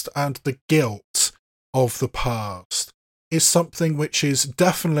past and the guilt of the past is something which is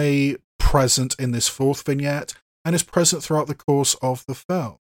definitely present in this fourth vignette and is present throughout the course of the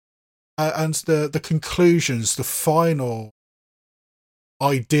film. And the conclusions, the final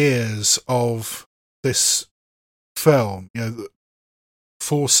ideas of this film,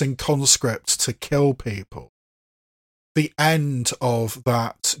 forcing conscripts to kill people, the end of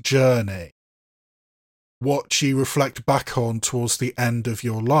that journey, what you reflect back on towards the end of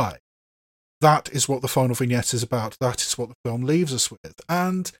your life. That is what the final vignette is about. That is what the film leaves us with.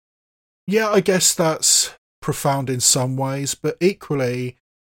 And yeah, I guess that's profound in some ways, but equally,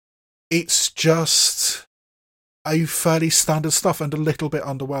 it's just a fairly standard stuff and a little bit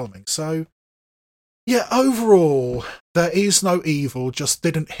underwhelming. So yeah, overall, There Is No Evil just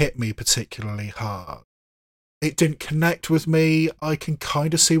didn't hit me particularly hard. It didn't connect with me. I can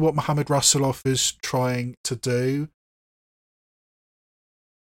kind of see what Mohammed Rasulov is trying to do.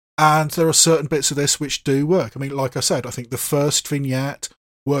 And there are certain bits of this which do work. I mean, like I said, I think the first vignette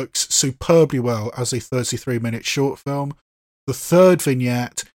works superbly well as a 33-minute short film. The third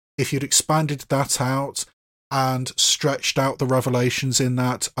vignette, if you'd expanded that out and stretched out the revelations in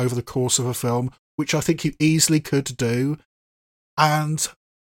that over the course of a film, which I think you easily could do, and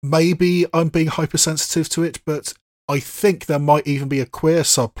maybe I'm being hypersensitive to it, but I think there might even be a queer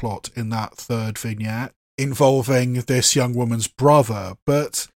subplot in that third vignette involving this young woman's brother,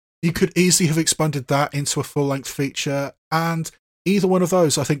 but you could easily have expanded that into a full-length feature, and either one of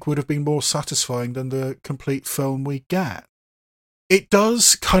those I think would have been more satisfying than the complete film we get. It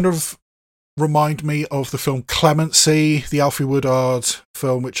does kind of remind me of the film Clemency, the Alfre Woodard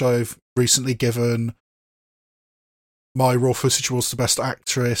film, which I've recently given my Raw Footage Awards to Best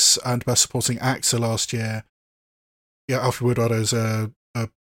Actress and Best Supporting Actor last year. Yeah, Alfre Woodard is a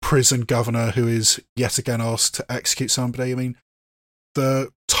prison governor who is yet again asked to execute somebody. I mean,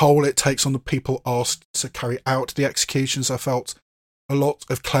 the toll it takes on the people asked to carry out the executions. I felt a lot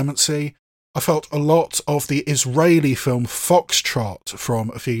of Clemency. I felt a lot of the Israeli film Foxtrot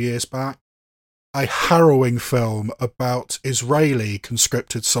from a few years back, a harrowing film about Israeli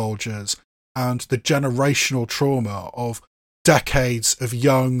conscripted soldiers and the generational trauma of decades of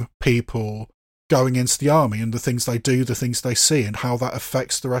young people going into the army and the things they do, the things they see, and how that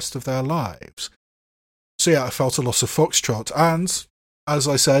affects the rest of their lives. So yeah, I felt a lot of Foxtrot, and as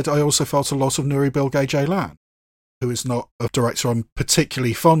I said, I also felt a lot of Nuri Bilge Ceylan, who is not a director I'm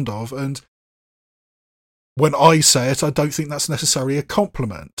particularly fond of, and when I say it, I don't think that's necessarily a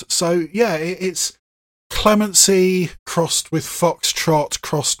compliment. So yeah, it's Clemency crossed with Foxtrot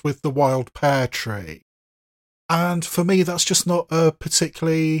crossed with The Wild Pear Tree. And for me, that's just not a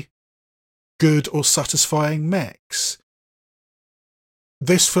particularly good or satisfying mix.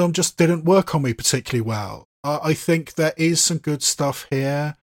 This film just didn't work on me particularly well. I think there is some good stuff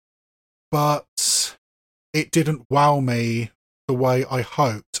here, but it didn't wow me the way I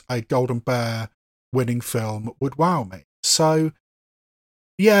hoped a Golden Bear winning film would wow me. So,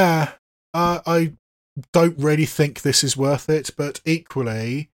 yeah, I don't really think this is worth it, but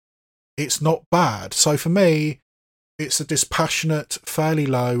equally, it's not bad. So for me, it's a dispassionate, fairly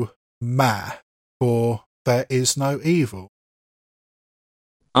low meh for There Is No Evil.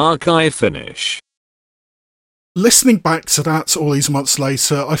 Archive finish. Listening back to that all these months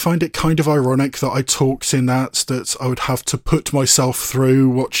later, I find it kind of ironic that I talked in that I would have to put myself through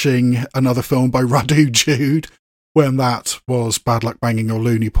watching another film by Radu Jude, when that was Bad Luck Banging or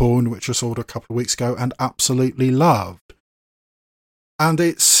Looney Porn, which I saw a couple of weeks ago and absolutely loved. And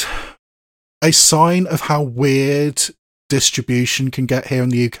it's a sign of how weird distribution can get here in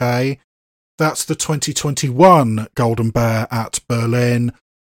the UK. That's the 2021 Golden Bear at Berlin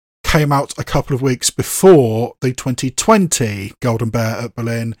came out a couple of weeks before the 2020 Golden Bear at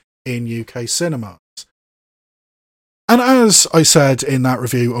Berlin in UK cinemas. And as I said in that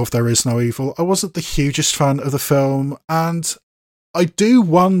review of There Is No Evil, I wasn't the hugest fan of the film, and I do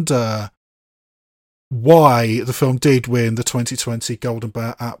wonder why the film did win the 2020 Golden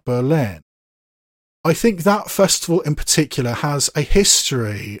Bear at Berlin. I think that festival in particular has a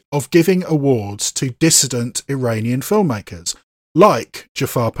history of giving awards to dissident Iranian filmmakers, like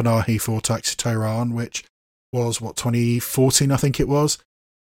Jafar Panahi for Taxi Tehran, which was, 2014 I think it was.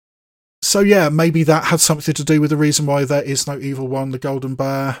 So yeah, maybe that had something to do with the reason why There Is No Evil won the Golden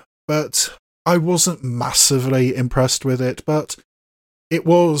Bear, but I wasn't massively impressed with it, but it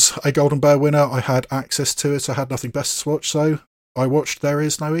was a Golden Bear winner. I had access to it, I had nothing better to watch, so I watched There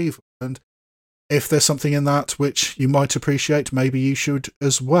Is No Evil, and if there's something in that which you might appreciate, maybe you should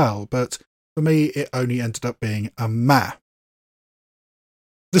as well, but for me it only ended up being a meh.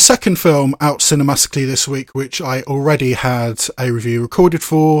 The second film out cinematically this week, which I already had a review recorded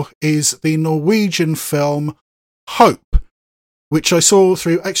for, is the Norwegian film Hope, which I saw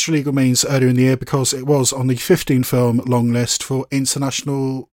through extra legal means earlier in the year because it was on the 15 film long list for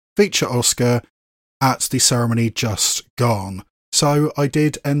International Feature Oscar at the ceremony just gone. So I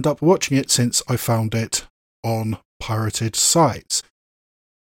did end up watching it since I found it on pirated sites.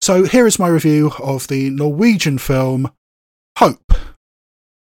 So here is my review of the Norwegian film Hope.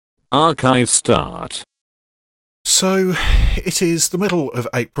 Archive start. So it is the middle of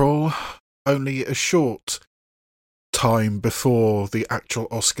April, only a short time before the actual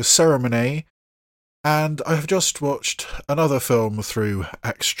Oscar ceremony, and I have just watched another film through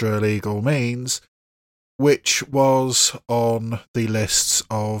extra legal means, which was on the lists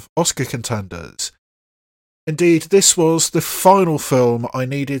of Oscar contenders. Indeed, this was the final film I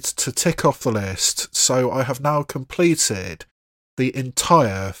needed to tick off the list, so I have now completed the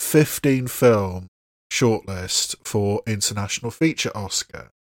entire 15-film shortlist for International Feature Oscar,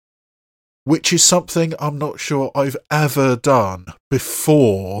 which is something I'm not sure I've ever done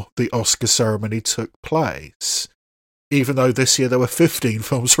before the Oscar ceremony took place, even though this year there were 15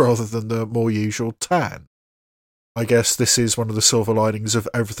 films rather than the more usual 10. I guess this is one of the silver linings of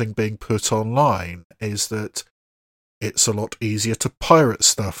everything being put online, is that it's a lot easier to pirate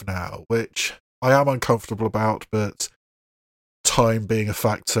stuff now, which I am uncomfortable about, but time being a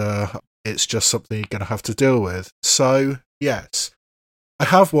factor, it's just something you're going to have to deal with. So, yes, I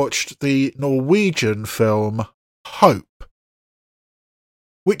have watched the Norwegian film Hope,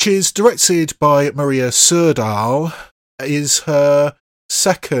 which is directed by Maria Sørdal, is her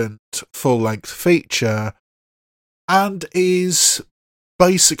second full-length feature and is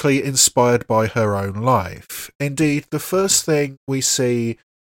basically inspired by her own life. Indeed, the first thing we see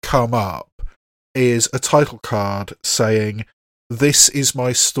come up is a title card saying, "This is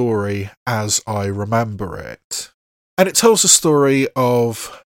my story as I remember it." And it tells the story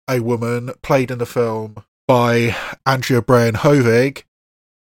of a woman played in the film by Andrea Bryan Hovig,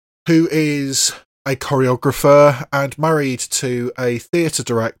 who is a choreographer and married to a theatre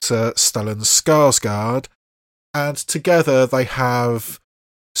director, Stellan Skarsgård, and together they have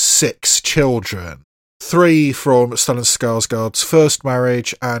 6 children. 3 from Stellan Skarsgård's first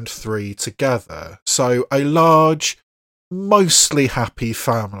marriage and 3 together. So a large, mostly happy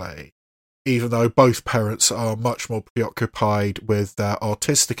family, even though both parents are much more preoccupied with their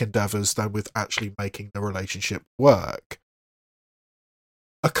artistic endeavours than with actually making the relationship work.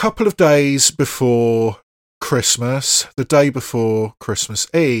 A couple of days before Christmas, the day before Christmas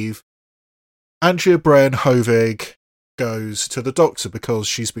Eve, Andrea Bryan Hovig goes to the doctor because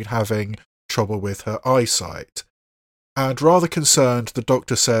she's been having trouble with her eyesight. And rather concerned, the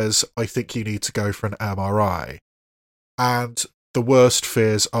doctor says, "I think you need to go for an MRI." And the worst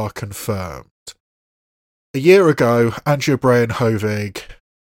fears are confirmed. A year ago, Andrea Bryan Hovig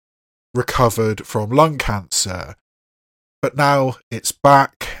recovered from lung cancer, but now it's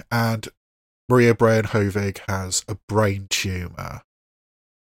back and Maria Bryan Hovig has a brain tumour.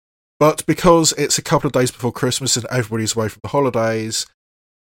 But because it's a couple of days before Christmas and everybody's away from the holidays,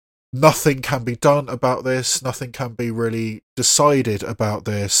 nothing can be done about this, nothing can be really decided about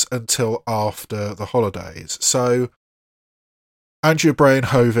this until after the holidays. So Andrea Bryan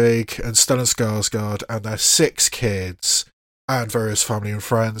Hovig and Stellan Skarsgård and their 6 kids and various family and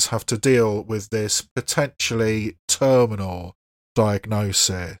friends have to deal with this potentially terminal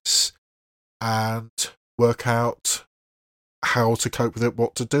diagnosis and work out how to cope with it,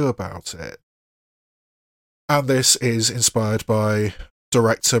 what to do about it. And this is inspired by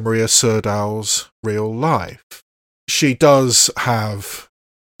director Maria Serdal's real life. She does have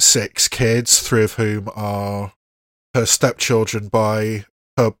 6 kids, 3 of whom are her stepchildren by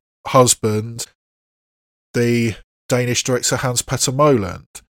her husband, the Danish director Hans Petter Moland,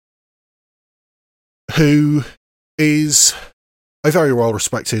 who is a very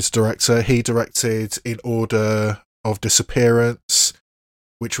well-respected director. He directed In Order of Disappearance,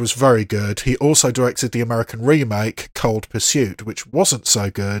 which was very good. He also directed the American remake, Cold Pursuit, which wasn't so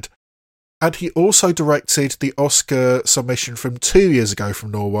good. And he also directed the Oscar submission from 2 years ago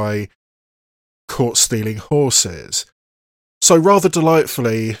from Norway, Caught Stealing Horses. So rather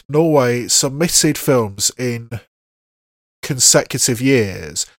delightfully, Norway submitted films in consecutive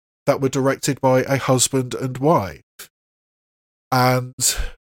years that were directed by a husband and wife. And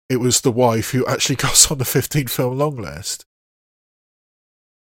it was the wife who actually got on the 15-film long list.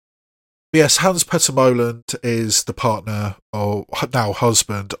 Yes, Hans Petter Moland is the partner, or now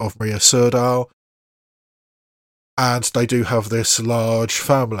husband, of Maria Serdal. And they do have this large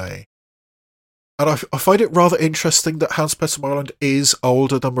family. And I find it rather interesting that Hans Petter Moland is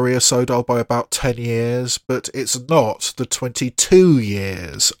older than Maria Serdal by about 10 years, but it's not the 22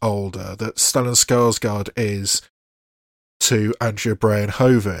 years older that Stellan Skarsgård is to Andrea Bryan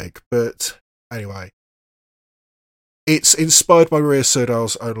Hovig. But anyway, it's inspired by Maria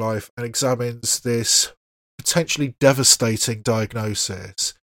Serdal's own life and examines this potentially devastating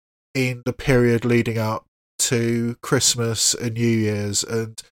diagnosis in the period leading up to Christmas and New Year's,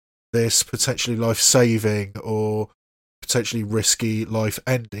 and this potentially life-saving or potentially risky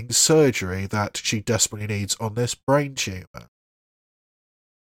life-ending surgery that she desperately needs on this brain tumour.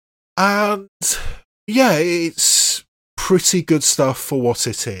 And yeah, it's pretty good stuff for what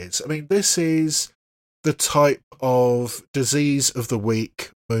it is. I mean, this is the type of disease of the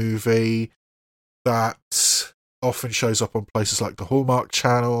week movie that often shows up on places like the Hallmark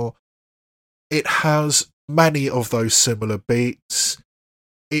Channel. It has many of those similar beats.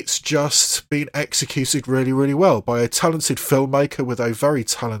 It's just been executed really, really well by a talented filmmaker with a very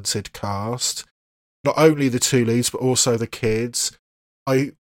talented cast. Not only the 2 leads, but also the kids.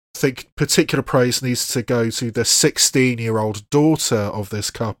 I think particular praise needs to go to the 16-year-old daughter of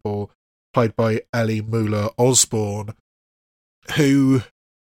this couple, played by Ellie Mueller-Osborne, who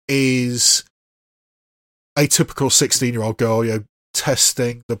is a typical 16-year-old girl,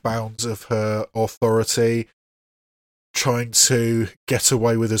 testing the bounds of her authority, trying to get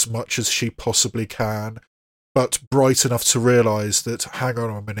away with as much as she possibly can, but bright enough to realise that, hang on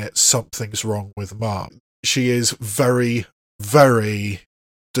a minute, something's wrong with Mum. She is very, very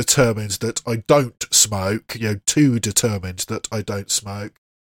determined that I don't smoke, too determined that I don't smoke.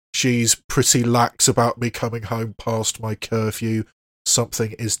 She's pretty lax about me coming home past my curfew,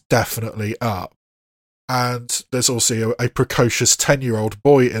 something is definitely up. And there's also a precocious 10-year-old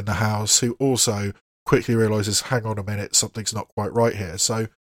boy in the house who also quickly realises, hang on a minute, something's not quite right here. So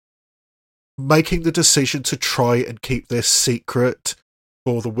making the decision to try and keep this secret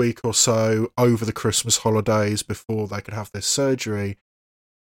for the week or so over the Christmas holidays before they can have this surgery,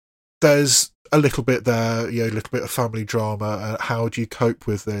 there's a little bit there, a little bit of family drama. How do you cope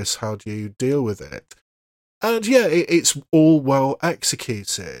with this? How do you deal with it? And it's all well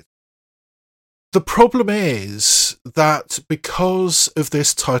executed. The problem is that because of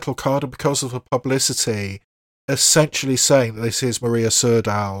this title card and because of the publicity essentially saying that this is Maria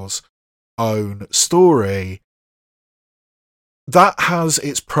Serdal's own story, that has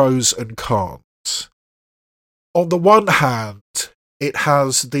its pros and cons. On the one hand, it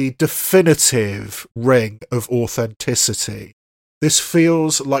has the definitive ring of authenticity. This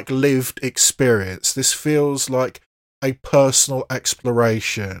feels like lived experience. This feels like a personal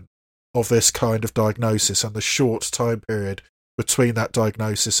exploration of this kind of diagnosis and the short time period between that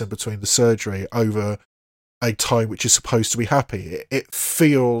diagnosis and between the surgery over a time which is supposed to be happy. It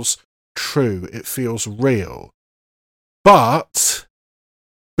feels true. It feels real. But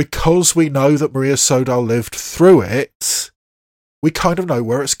because we know that Maria Serdal lived through it, we kind of know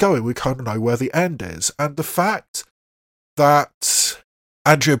where it's going. We kind of know where the end is. And the fact that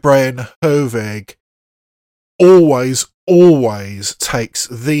Andrea Brain Hovig always takes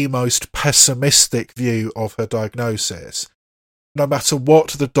the most pessimistic view of her diagnosis. No matter what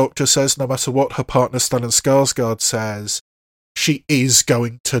the doctor says, no matter what her partner Stellan Skarsgård says, she is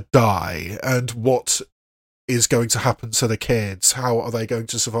going to die. And what is going to happen to the kids? How are they going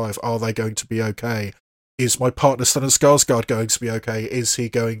to survive? Are they going to be okay? Is my partner Stellan Skarsgård going to be okay? Is he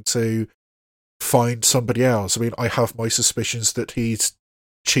going to find somebody else? I mean, I have my suspicions that he's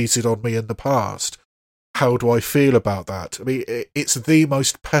cheated on me in the past. How do I feel about that? I mean, it's the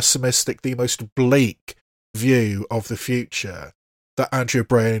most pessimistic, the most bleak view of the future that Andrea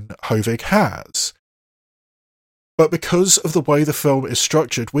Brain Hovig has. But because of the way the film is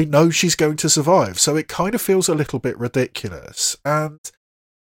structured, we know she's going to survive, so it kind of feels a little bit ridiculous. And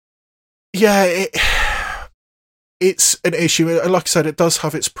it's an issue. And like I said, it does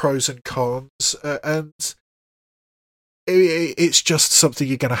have its pros and cons, and it's just something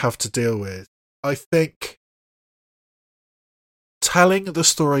you're going to have to deal with. I think telling the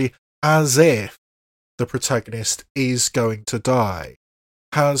story as if the protagonist is going to die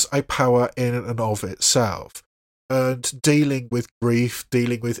has a power in and of itself. And dealing with grief,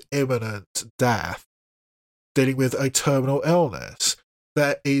 dealing with imminent death, dealing with a terminal illness,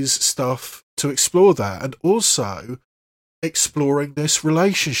 there is stuff to explore there. And also exploring this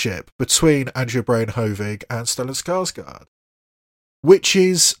relationship between Andrea Brain Hovig and Stellan Skarsgård, which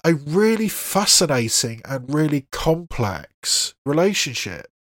is a really fascinating and really complex relationship,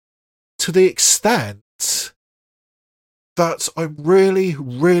 to the extent that I'm really,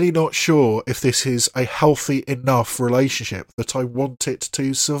 really not sure if this is a healthy enough relationship that I want it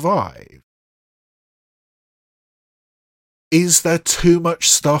to survive. Is there too much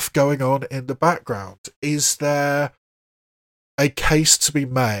stuff going on in the background? Is there a case to be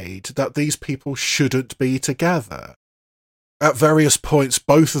made that these people shouldn't be together? At various points,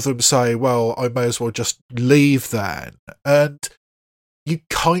 both of them say, well, I may as well just leave then. And you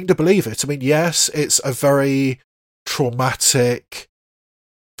kind of believe it. I mean, yes, it's a very traumatic,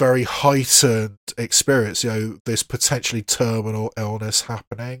 very heightened experience, this potentially terminal illness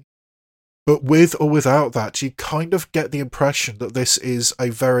happening. But with or without that, you kind of get the impression that this is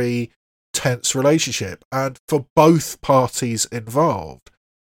a very tense relationship. And for both parties involved,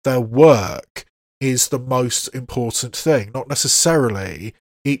 their work is the most important thing, not necessarily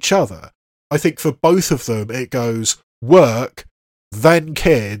each other. I think for both of them, it goes work, then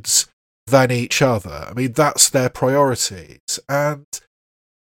kids, then each other. I mean, that's their priorities. And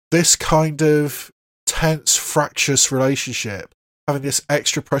this kind of tense, fractious relationship, having this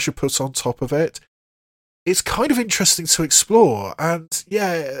extra pressure put on top of it, it's kind of interesting to explore. And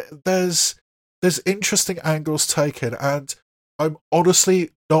there's interesting angles taken, and I'm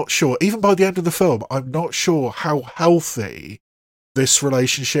honestly not sure, even by the end of the film, I'm not sure how healthy this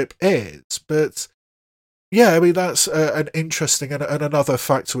relationship is. But I mean, that's an interesting and another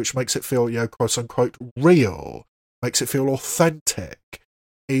factor which makes it feel, quote unquote, real, makes it feel authentic,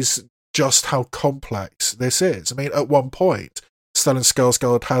 is just how complex this is. I mean, at one point, Stellan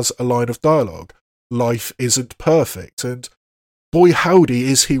Skarsgård has a line of dialogue: life isn't perfect. And boy howdy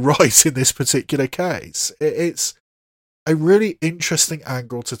is he right in this particular case. It's a really interesting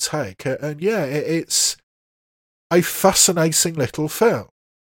angle to take. And it's a fascinating little film.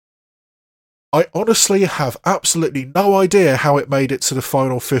 I honestly have absolutely no idea how it made it to the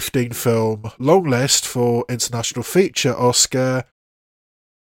final 15 film long list for International Feature Oscar.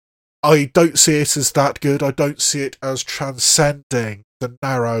 I don't see it as that good. I don't see it as transcending the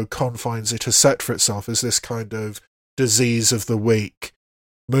narrow confines it has set for itself as this kind of disease of the week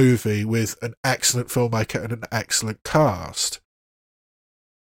movie with an excellent filmmaker and an excellent cast.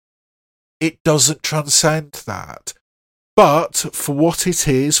 It doesn't transcend that. But for what it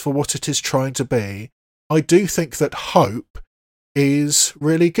is trying to be, I do think that Hope is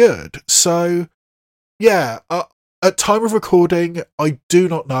really good. So, yeah, at time of recording, I do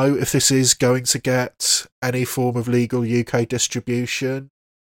not know if this is going to get any form of legal UK distribution.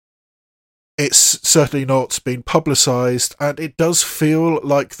 It's certainly not been publicised, and it does feel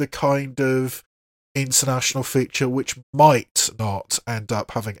like the kind of international feature which might not end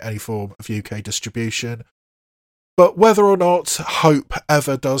up having any form of UK distribution. But whether or not Hope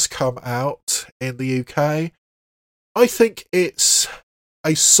ever does come out in the UK, I think it's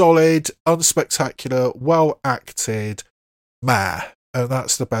a solid, unspectacular, well-acted meh. And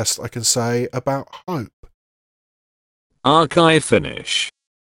that's the best I can say about Hope. Archive finish.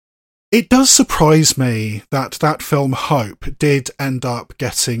 It does surprise me that that film Hope did end up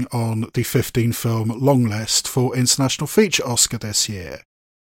getting on the 15 film long list for International Feature Oscar this year.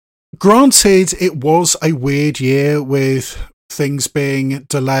 Granted, it was a weird year with things being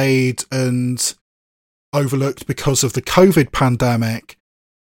delayed and overlooked because of the COVID pandemic.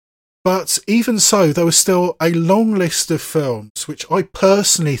 But even so, there was still a long list of films which I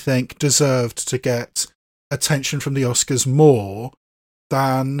personally think deserved to get attention from the Oscars more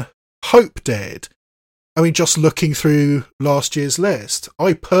than Hope did. I mean, just looking through last year's list,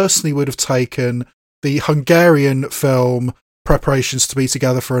 I personally would have taken the Hungarian film Preparations to Be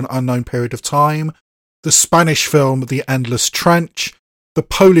Together for an Unknown Period of Time, the Spanish film The Endless Trench, the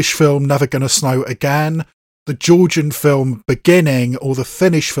Polish film Never Gonna Snow Again, the Georgian film Beginning, or the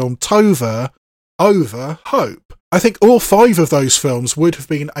Finnish film Tova over Hope. I think all 5 of those films would have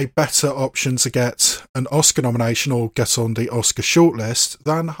been a better option to get an Oscar nomination or get on the Oscar shortlist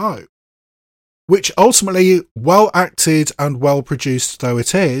than Hope. Which ultimately, well acted and well produced though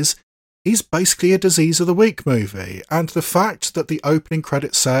it is basically a disease of the week movie. And the fact that the opening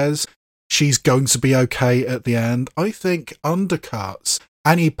credit says she's going to be okay at the end, I think undercuts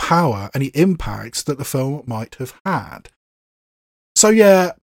any power, any impact that the film might have had. So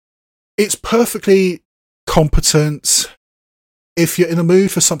yeah, it's perfectly competent. If you're in the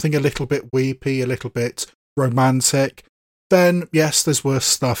mood for something a little bit weepy, a little bit romantic, then yes, there's worse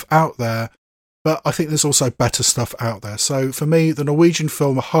stuff out there, but I think there's also better stuff out there. So for me, the Norwegian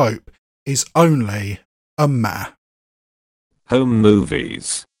film Hope is only a meh. Home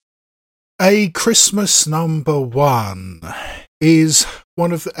movies. A Christmas Number 1 is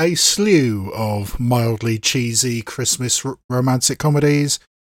one of a slew of mildly cheesy Christmas romantic comedies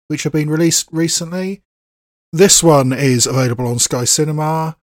which have been released recently. This one is available on Sky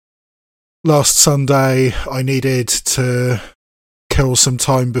Cinema. Last Sunday, I needed to kill some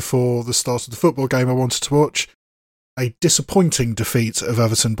time before the start of the football game I wanted to watch. A disappointing defeat of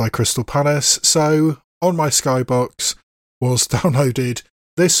Everton by Crystal Palace, so on my Skybox was downloaded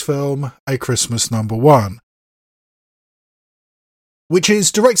this film, A Christmas Number 1, which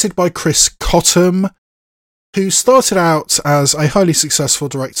is directed by Chris Cottam, who started out as a highly successful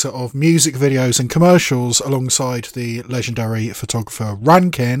director of music videos and commercials alongside the legendary photographer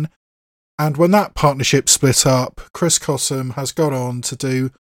Rankin, and when that partnership split up, Chris Cottam has gone on to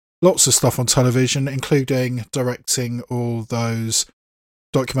do lots of stuff on television, including directing all those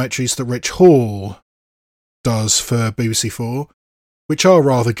documentaries that Rich Hall does for BBC4, which are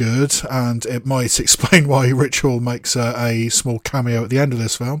rather good, and it might explain why Rich Hall makes a small cameo at the end of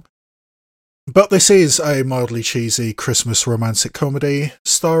this film. But this is a mildly cheesy Christmas romantic comedy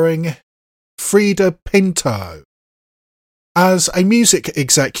starring Frida Pinto as a music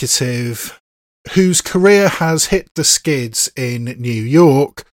executive whose career has hit the skids in New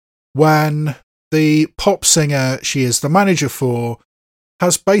York when the pop singer she is the manager for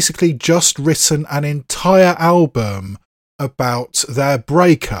has basically just written an entire album about their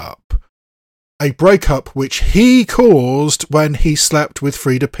breakup. A breakup which he caused when he slept with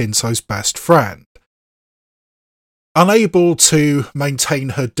Frida Pinto's best friend. Unable to maintain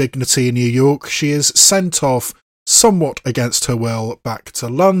her dignity in New York, she is sent off somewhat against her will back to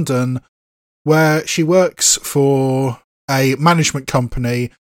London, where she works for a management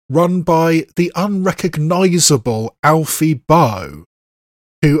company run by the unrecognisable Alfie Boe,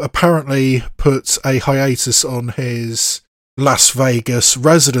 who apparently put a hiatus on his Las Vegas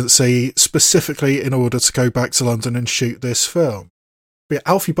residency specifically in order to go back to London and shoot this film. But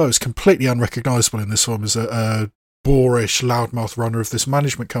Alfie Boe is completely unrecognisable in this film as a boorish, loudmouth runner of this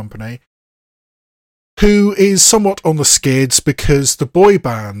management company, who is somewhat on the skids because the boy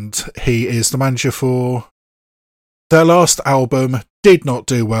band he is the manager for, their last album did not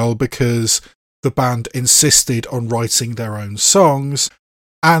do well because the band insisted on writing their own songs,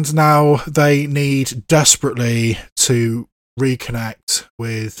 and now they need desperately to reconnect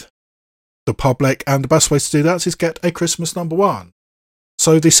with the public, and the best way to do that is get a Christmas number one.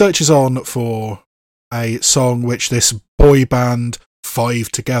 So the search is on for a song which this boy band, five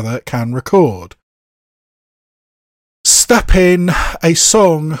together, can record. Step in a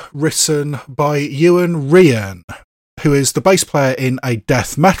song written by Ewan Ryan, who is the bass player in a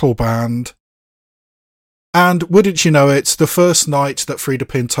death metal band. And wouldn't you know it, the first night that Frida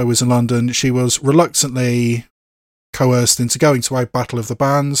Pinto was in London, she was reluctantly coerced into going to a battle of the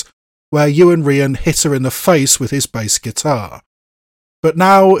bands, where Ewan Ryan hit her in the face with his bass guitar. But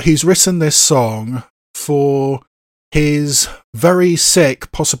now he's written this song for his very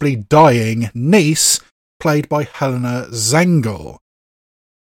sick, possibly dying niece, played by Helena Zengel,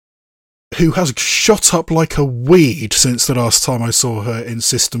 who has shot up like a weed since the last time I saw her in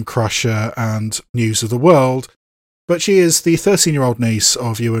System Crusher and News of the World. But she is the 13-year-old niece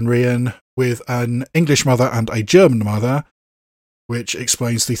of Ewan Ryan, with an English mother and a German mother, which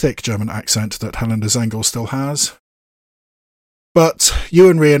explains the thick German accent that Helena Zengel still has. But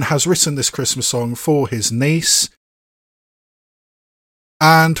Ewan Ryan has written this Christmas song for his niece,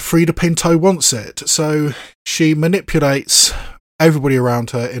 and Frida Pinto wants it, so she manipulates everybody around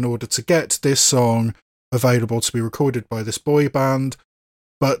her in order to get this song available to be recorded by this boy band.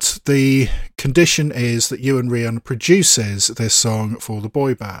 But the condition is that Ewan Ryan produces this song for the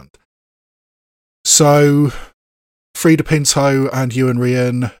boy band. So Frida Pinto and Ewan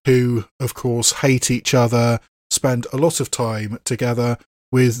Ryan, who of course hate each other, spend a lot of time together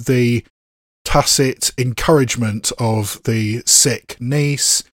with the tacit encouragement of the sick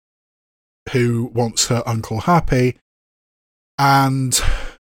niece who wants her uncle happy, and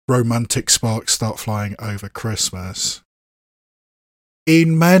romantic sparks start flying over Christmas.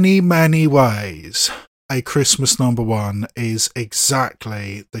 In many, many ways, A Christmas Number One is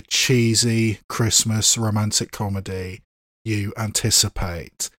exactly the cheesy Christmas romantic comedy you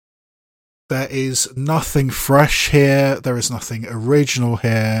anticipate. There is nothing fresh here, there is nothing original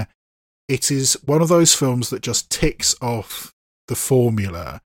here. It is one of those films that just ticks off the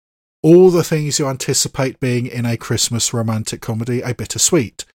formula. All the things you anticipate being in a Christmas romantic comedy, a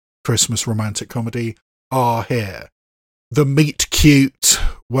bittersweet Christmas romantic comedy, are here. The meet cute,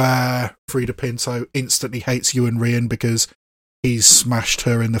 where Frida Pinto instantly hates Ewan Ryan because he's smashed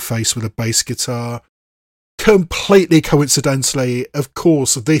her in the face with a bass guitar. Completely coincidentally, of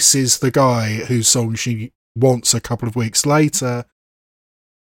course, this is the guy whose song she wants a couple of weeks later.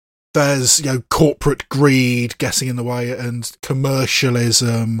 There's, corporate greed getting in the way and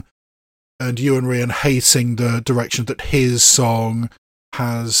commercialism, and Ewan Ryan hating the direction that his song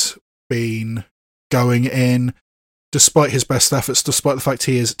has been going in, despite his best efforts, despite the fact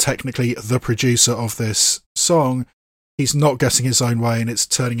he is technically the producer of this song. He's not getting his own way, and it's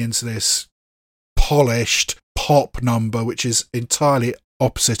turning into this polished pop number, which is entirely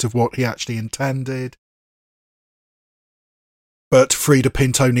opposite of what he actually intended. But Frida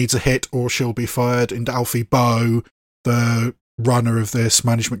Pinto needs a hit or she'll be fired, and Alfie Boe, the runner of this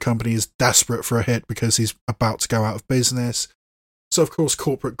management company, is desperate for a hit because he's about to go out of business. So of course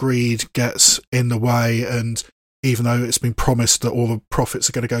corporate greed gets in the way, and even though it's been promised that all the profits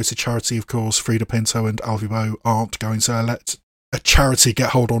are going to go to charity, of course Frida Pinto and Alfie Boe aren't going to let a charity get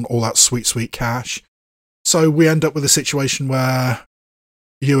hold on all that sweet, sweet cash. So we end up with a situation where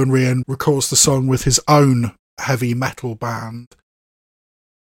Ewan Ryan records the song with his own heavy metal band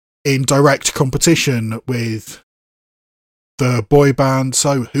in direct competition with the boy band.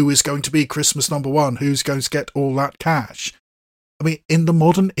 So who is going to be Christmas number one? Who's going to get all that cash? I mean, in the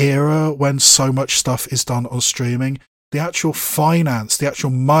modern era, when so much stuff is done on streaming, the actual finance, the actual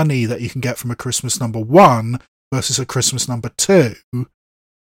money that you can get from a Christmas number one versus a Christmas number two,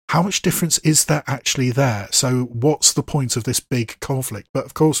 how much difference is there actually there? So what's the point of this big conflict? But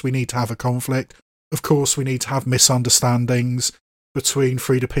of course we need to have a conflict. Of course we need to have misunderstandings between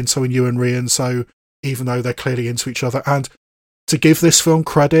Frida Pinto and Ewan Ryan, so even though they're clearly into each other, and to give this film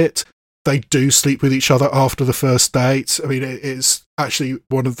credit, they do sleep with each other after the first date. I mean, it's actually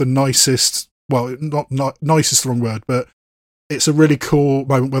one of the nicest, well, not nicest, the wrong word, but it's a really cool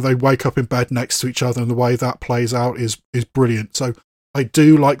moment where they wake up in bed next to each other, and the way that plays out is brilliant. So I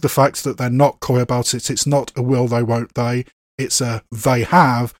do like the fact that they're not coy about it. It's not a will they, won't they. It's a they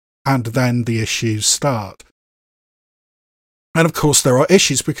have, and then the issues start. And of course there are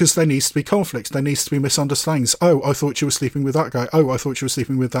issues because there needs to be conflicts, there needs to be misunderstandings. Oh, I thought you were sleeping with that guy. Oh, I thought you were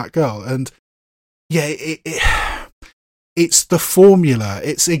sleeping with that girl. And yeah, it's the formula.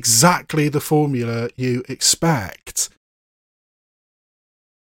 It's exactly the formula you expect.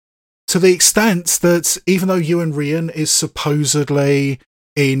 To the extent that even though Ewan Ryan is supposedly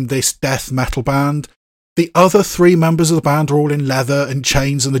in this death metal band, the other three members of the band are all in leather and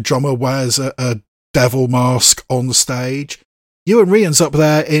chains, and the drummer wears a devil mask on the stage. Ewan Ryan's up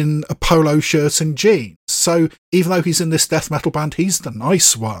there in a polo shirt and jeans. So even though he's in this death metal band, he's the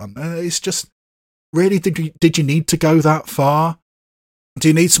nice one. And it's just, really, did you need to go that far? Do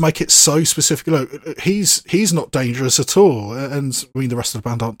you need to make it so specific? Look, he's not dangerous at all, and I mean the rest of the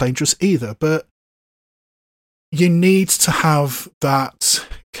band aren't dangerous either. But you need to have that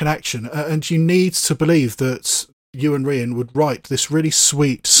connection, and you need to believe that Ewan Ryan would write this really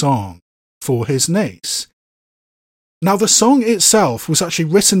sweet song for his niece. Now, the song itself was actually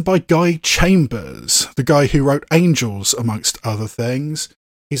written by Guy Chambers, the guy who wrote Angels, amongst other things.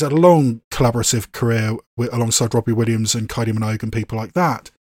 He's had a long collaborative career alongside Robbie Williams and Kylie Minogue and people like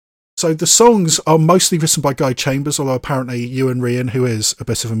that. So the songs are mostly written by Guy Chambers, although apparently Ewan Ryan, who is a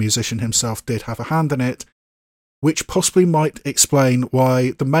bit of a musician himself, did have a hand in it, which possibly might explain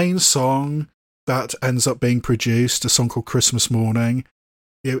why the main song that ends up being produced, a song called Christmas Morning,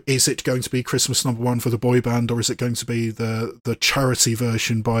 is it going to be Christmas number one for the boy band, or is it going to be the charity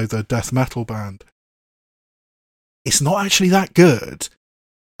version by the death metal band? It's not actually that good.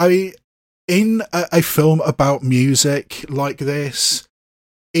 I mean, in a film about music like this,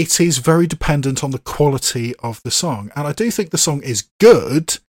 it is very dependent on the quality of the song. And I do think the song is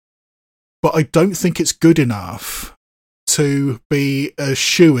good, but I don't think it's good enough to be a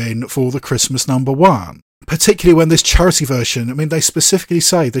shoo-in for the Christmas number one. Particularly when this charity version, I mean, they specifically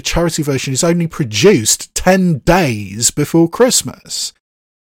say the charity version is only produced 10 days before Christmas.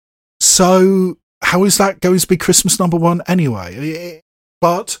 So how is that going to be Christmas number one anyway?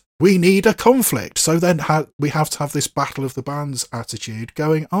 But we need a conflict, so then we have to have this battle of the bands attitude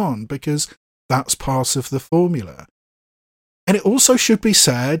going on, because that's part of the formula. And it also should be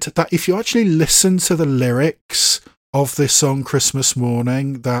said that if you actually listen to the lyrics of this song Christmas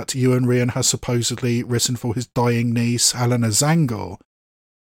Morning that Ewan Ryan has supposedly written for his dying niece Helena Zengel,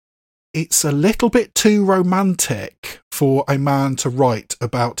 it's a little bit too romantic for a man to write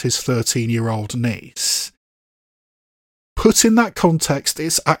about his 13-year-old niece. Put in that context,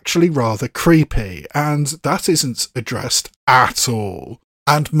 it's actually rather creepy, and that isn't addressed at all.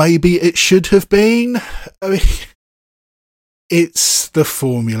 And maybe it should have been. I mean, it's the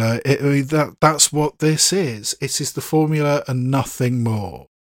formula. That's what this is. It is the formula and nothing more.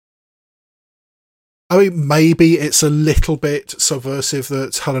 I mean, maybe it's a little bit subversive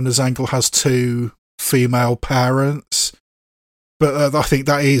that Helena Zengel has two female parents, but I think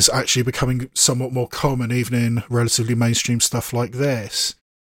that is actually becoming somewhat more common, even in relatively mainstream stuff like this.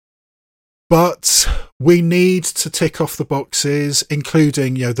 But we need to tick off the boxes,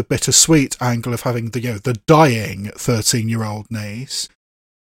 including, the bittersweet angle of having the dying 13-year-old niece.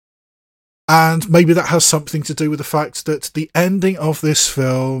 And maybe that has something to do with the fact that the ending of this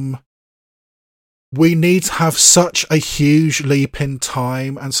film, we need to have such a huge leap in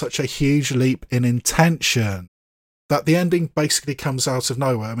time and such a huge leap in intention that the ending basically comes out of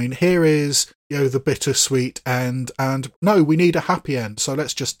nowhere. I mean, here is, the bittersweet end, and no, we need a happy end, so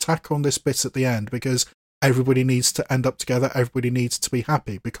let's just tack on this bit at the end, because everybody needs to end up together, everybody needs to be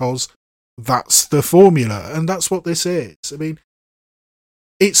happy, because that's the formula, and that's what this is. I mean,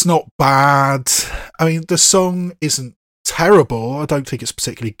 it's not bad. I mean, the song isn't terrible. I don't think it's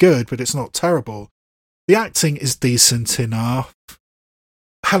particularly good, but it's not terrible. The acting is decent enough.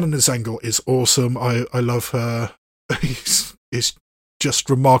 Helena Zengel is awesome. I love her. It's just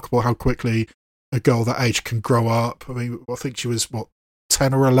remarkable how quickly a girl that age can grow up. I mean, I think she was,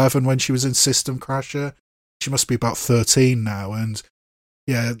 10 or 11 when she was in System Crasher. She must be about 13 now, and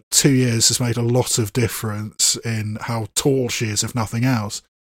 2 years has made a lot of difference in how tall she is, if nothing else.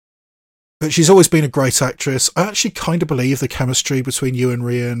 But she's always been a great actress. I actually kind of believe the chemistry between Ewan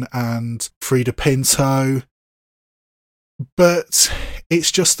Ryan and Frida Pinto, but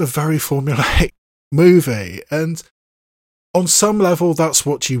it's just a very formulaic movie, and on some level that's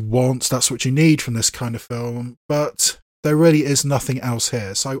what you want, that's what you need from this kind of film, but there really is nothing else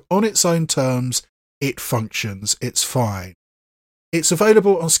here. So on its own terms, it functions, it's fine. It's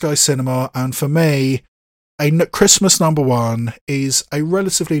available on Sky Cinema, and for me, a Christmas number one is a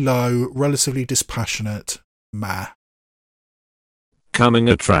relatively low, relatively dispassionate meh. Coming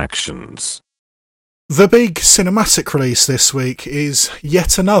attractions. The big cinematic release this week is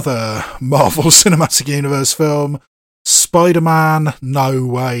yet another Marvel Cinematic Universe film, Spider-Man No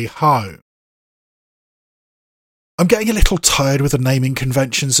Way Home. I'm getting a little tired with the naming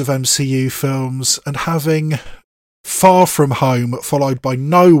conventions of MCU films, and having Far From Home followed by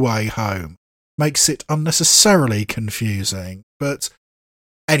No Way Home makes it unnecessarily confusing. But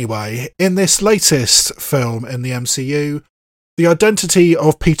anyway, in this latest film in the MCU, the identity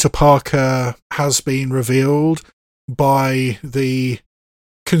of Peter Parker has been revealed by the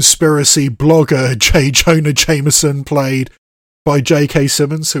conspiracy blogger J. Jonah Jameson, played by J.K.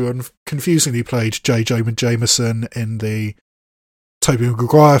 Simmons, who confusingly played J. Jonah Jameson in the Tobey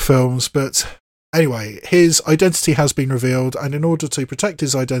Maguire films. But anyway, his identity has been revealed, and in order to protect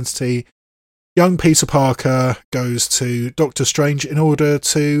his identity, young Peter Parker goes to Doctor Strange in order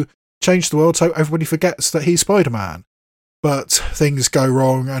to change the world so everybody forgets that he's Spider-Man. But things go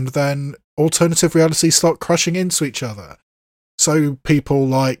wrong, and then alternative realities start crashing into each other. So people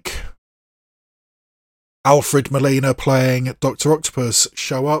like Alfred Molina playing Dr. Octopus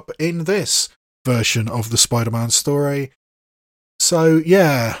show up in this version of the Spider-Man story. So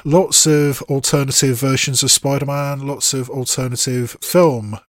yeah, lots of alternative versions of Spider-Man, lots of alternative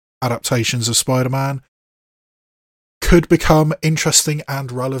film adaptations of Spider-Man. Could become interesting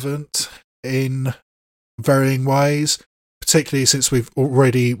and relevant in varying ways, particularly since we've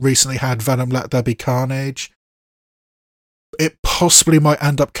already recently had Venom Let There Be Carnage. It possibly might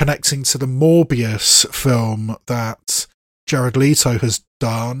end up connecting to the Morbius film that Jared Leto has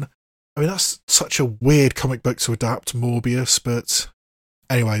done. I mean, that's such a weird comic book to adapt, Morbius, but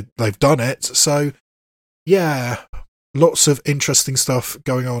anyway, they've done it. So yeah, lots of interesting stuff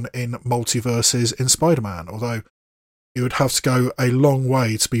going on in multiverses in Spider-Man, although it would have to go a long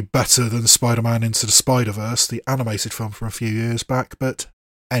way to be better than Spider-Man Into the Spider-Verse, the animated film from a few years back. But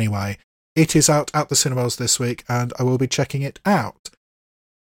anyway, it is out at the cinemas this week, and I will be checking it out.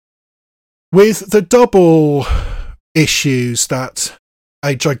 With the double issues that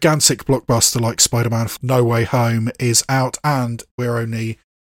a gigantic blockbuster like Spider-Man No Way Home is out, and we're only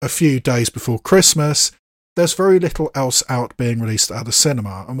a few days before Christmas, there's very little else out being released at the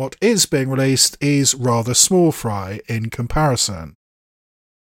cinema, and what is being released is rather small fry in comparison.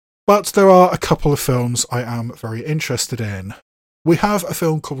 But there are a couple of films I am very interested in. We have a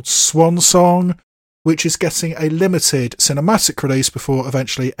film called Swan Song, which is getting a limited cinematic release before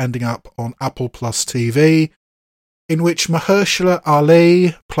eventually ending up on Apple Plus TV, in which Mahershala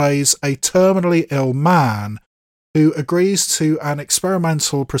Ali plays a terminally ill man who agrees to an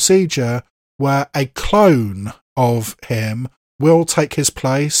experimental procedure where a clone of him will take his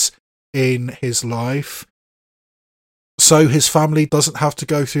place in his life, so his family doesn't have to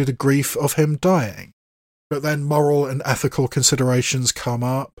go through the grief of him dying. But then moral and ethical considerations come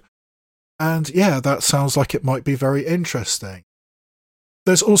up, and yeah, that sounds like it might be very interesting.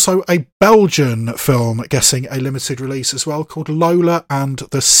 There's also a Belgian film getting a limited release as well, called Lola and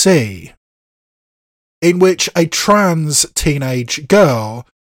the Sea, in which a trans teenage girl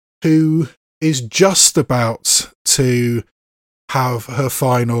who is just about to have her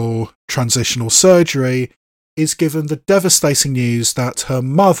final transitional surgery is given the devastating news that her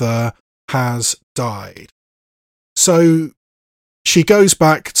mother has died. So she goes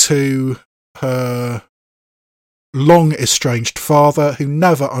back to her long estranged father, who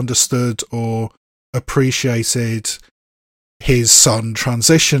never understood or appreciated his son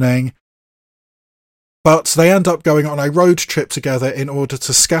transitioning, but they end up going on a road trip together in order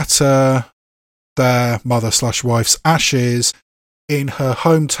to scatter their mother/wife's ashes in her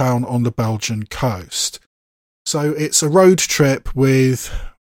hometown on the Belgian coast. So it's a road trip with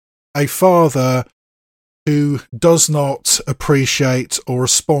a father who does not appreciate or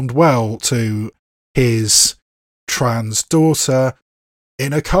respond well to his trans daughter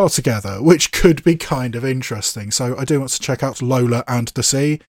in a car together, which could be kind of interesting. So I do want to check out Lola and the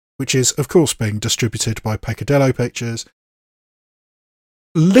Sea, which is, of course, being distributed by Peccadillo Pictures.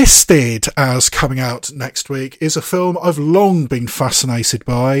 Listed as coming out next week is a film I've long been fascinated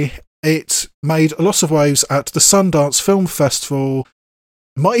by. It made a lot of waves at the Sundance Film Festival.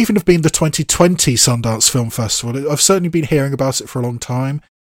 It might even have been the 2020 Sundance Film Festival. I've certainly been hearing about it for a long time.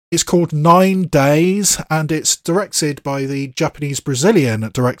 It's called 9 Days, and it's directed by the Japanese-Brazilian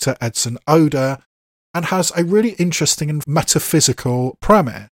director Edson Oda, and has a really interesting and metaphysical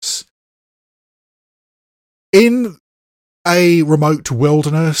premise. In a remote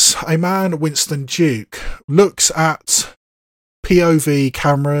wilderness, a man, Winston Duke, looks at POV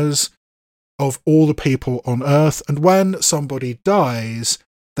cameras of all the people on Earth, and when somebody dies,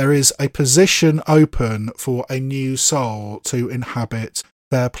 there is a position open for a new soul to inhabit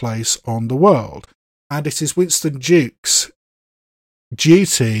their place on the world. And it is Winston Duke's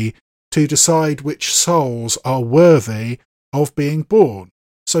duty to decide which souls are worthy of being born.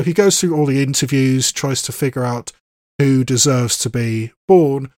 So he goes through all the interviews, tries to figure out who deserves to be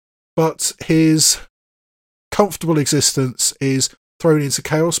born, but his comfortable existence is thrown into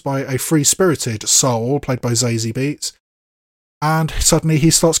chaos by a free-spirited soul played by Zazie Beetz, and suddenly he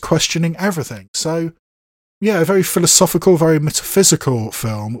starts questioning everything. So, yeah, a very philosophical, very metaphysical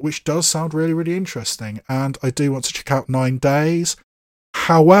film, which does sound really, really interesting, and I do want to check out 9 Days.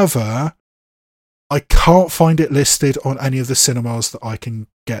 However, I can't find it listed on any of the cinemas that I can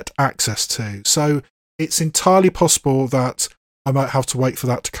get access to, so it's entirely possible that I might have to wait for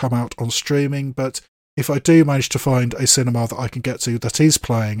that to come out on streaming, but if I do manage to find a cinema that I can get to that is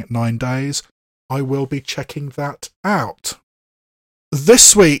playing 9 Days, I will be checking that out.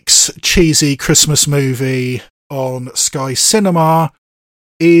 This week's cheesy Christmas movie on Sky Cinema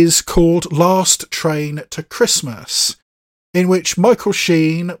is called Last Train to Christmas, in which Michael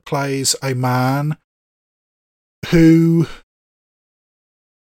Sheen plays a man who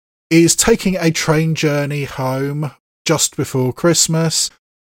is taking a train journey home just before Christmas,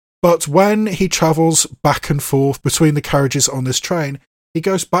 but when he travels back and forth between the carriages on this train, he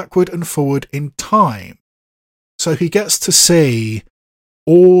goes backward and forward in time. So he gets to see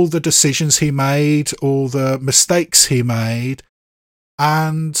all the decisions he made, all the mistakes he made,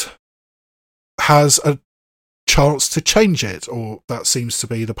 and has a chance to change it, or that seems to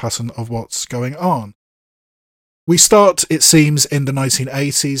be the pattern of what's going on. We start, it seems, in the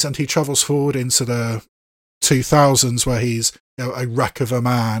 1980s, and he travels forward into the 2000s where he's a wreck of a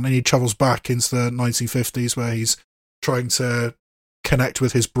man, and he travels back into the 1950s where he's trying to connect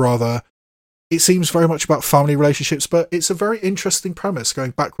with his brother. It seems very much about family relationships, but it's a very interesting premise,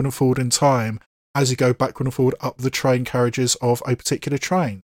 going backward and forward in time as you go backward and forward up the train carriages of a particular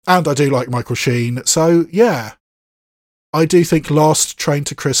train. And I do like Michael Sheen, so yeah, I do think Last Train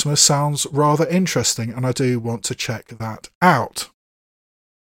to Christmas sounds rather interesting, and I do want to check that out.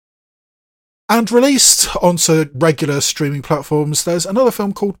 And released onto regular streaming platforms, there's another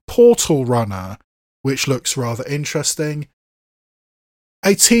film called Portal Runner, which looks rather interesting.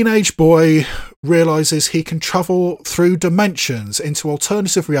 A teenage boy realises he can travel through dimensions into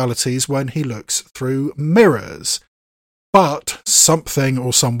alternative realities when he looks through mirrors. But something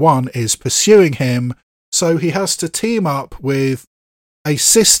or someone is pursuing him, so he has to team up with a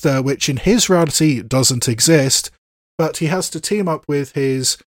sister which in his reality doesn't exist, but he has to team up with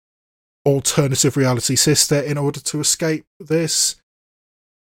his alternative reality sister in order to escape this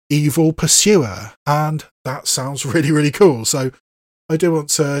evil pursuer. And that sounds really, really cool. So I do want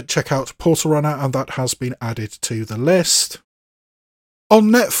to check out Portal Runner, and that has been added to the list. On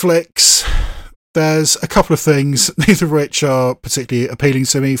Netflix, there's a couple of things, neither of which are particularly appealing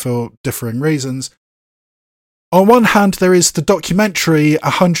to me for differing reasons. On one hand, there is the documentary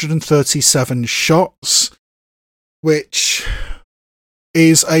 137 Shots, which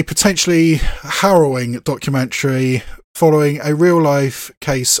is a potentially harrowing documentary following a real-life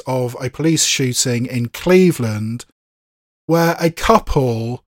case of a police shooting in Cleveland, where a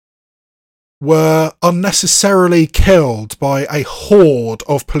couple were unnecessarily killed by a horde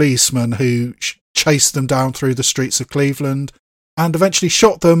of policemen who chased them down through the streets of Cleveland and eventually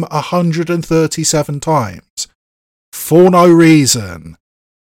shot them 137 times for no reason.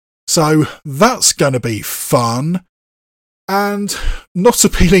 So that's going to be fun. And not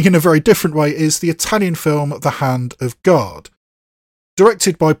appealing in a very different way is the Italian film The Hand of God,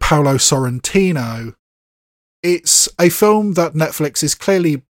 directed by Paolo Sorrentino. It's a film that Netflix is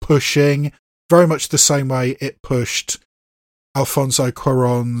clearly pushing, very much the same way it pushed Alfonso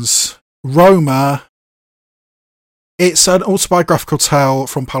Cuarón's Roma. It's an autobiographical tale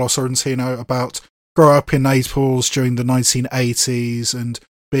from Paolo Sorrentino about growing up in Naples during the 1980s and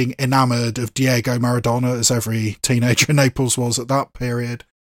being enamoured of Diego Maradona, as every teenager in Naples was at that period.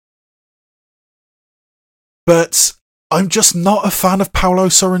 But I'm just not a fan of Paolo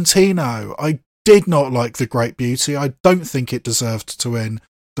Sorrentino. I did not like The Great Beauty. I don't think it deserved to win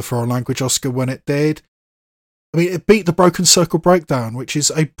the Foreign Language Oscar when it did. I mean, it beat The Broken Circle Breakdown, which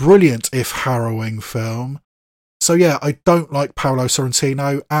is a brilliant, if harrowing, film. So yeah, I don't like Paolo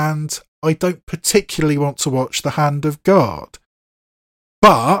Sorrentino, and I don't particularly want to watch The Hand of God.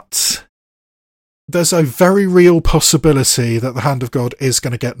 But there's a very real possibility that The Hand of God is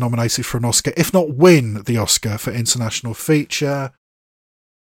going to get nominated for an Oscar, if not win the Oscar for International Feature.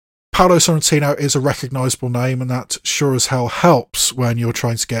 Paolo Sorrentino is a recognisable name, and that sure as hell helps when you're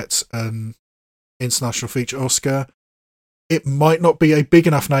trying to get an International Feature Oscar. It might not be a big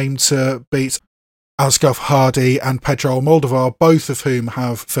enough name to beat Asghar Farhadi and Pedro Almodovar, both of whom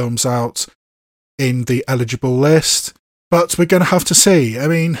have films out in the eligible list, but we're going to have to see. I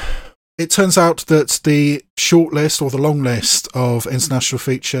mean, It turns out that the shortlist, or the long list, of international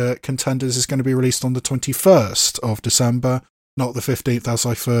feature contenders is going to be released on the 21st of December, not the 15th as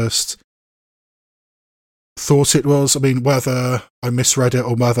I first thought it was. I mean, whether I misread it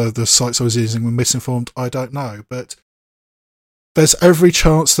or whether the sites I was using were misinformed, I don't know. But there's every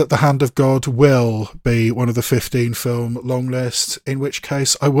chance that The Hand of God will be one of the 15 film long list, in which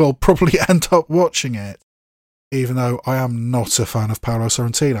case I will probably end up watching it, even though I am not a fan of Paolo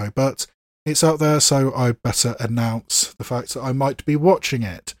Sorrentino. But it's out there, so I better announce the fact that I might be watching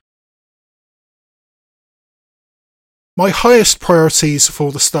it. My highest priorities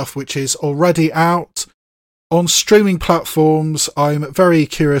for the stuff which is already out on streaming platforms, I'm very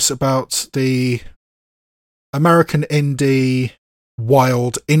curious about the American indie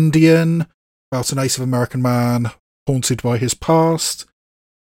Wild Indian, about a Native American man haunted by his past.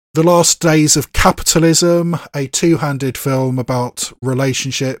 The Last Days of Capitalism, a two-handed film about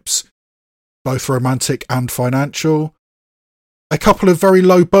relationships, both romantic and financial. A couple of very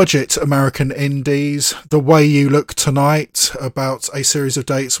low-budget American indies, The Way You Look Tonight, about a series of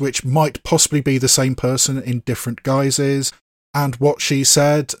dates which might possibly be the same person in different guises, and What She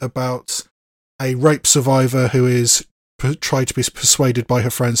Said, about a rape survivor who is tried to be persuaded by her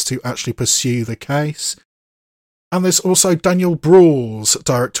friends to actually pursue the case. And there's also Daniel Bruhl's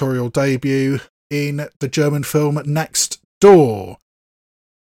directorial debut in the German film Next Door,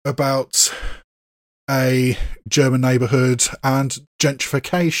 about a German neighbourhood and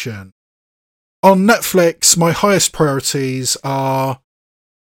gentrification. On Netflix, my highest priorities are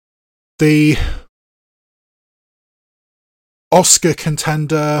the Oscar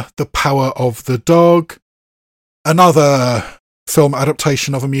contender The Power of the Dog, another film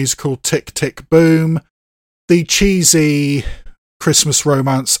adaptation of a musical Tick Tick Boom, the cheesy Christmas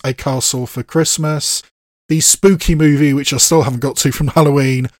romance A Castle for Christmas, the spooky movie which I still haven't got to from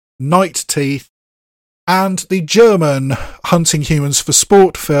Halloween, Night Teeth, and the German hunting humans for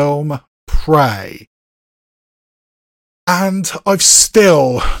sport film Prey. And I've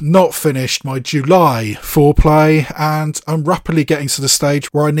still not finished my July foreplay, and I'm rapidly getting to the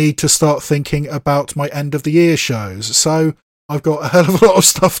stage where I need to start thinking about my end of the year shows. So I've got a hell of a lot of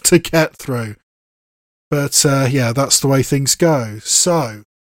stuff to get through. But yeah, that's the way things go. So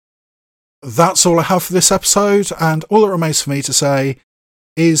that's all I have for this episode, and all that remains for me to say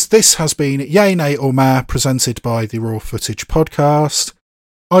is this has been Yay, Nay or Meh, presented by the Raw Footage Podcast.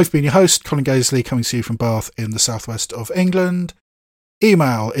 I've been your host, Colin Gaisley, coming to you from Bath in the southwest of England.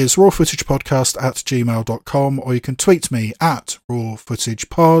 Email is rawfootagepodcast@gmail.com, or you can tweet me at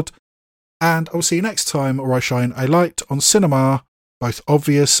rawfootagepod. And I'll see you next time, where I shine a light on cinema, both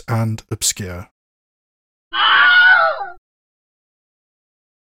obvious and obscure.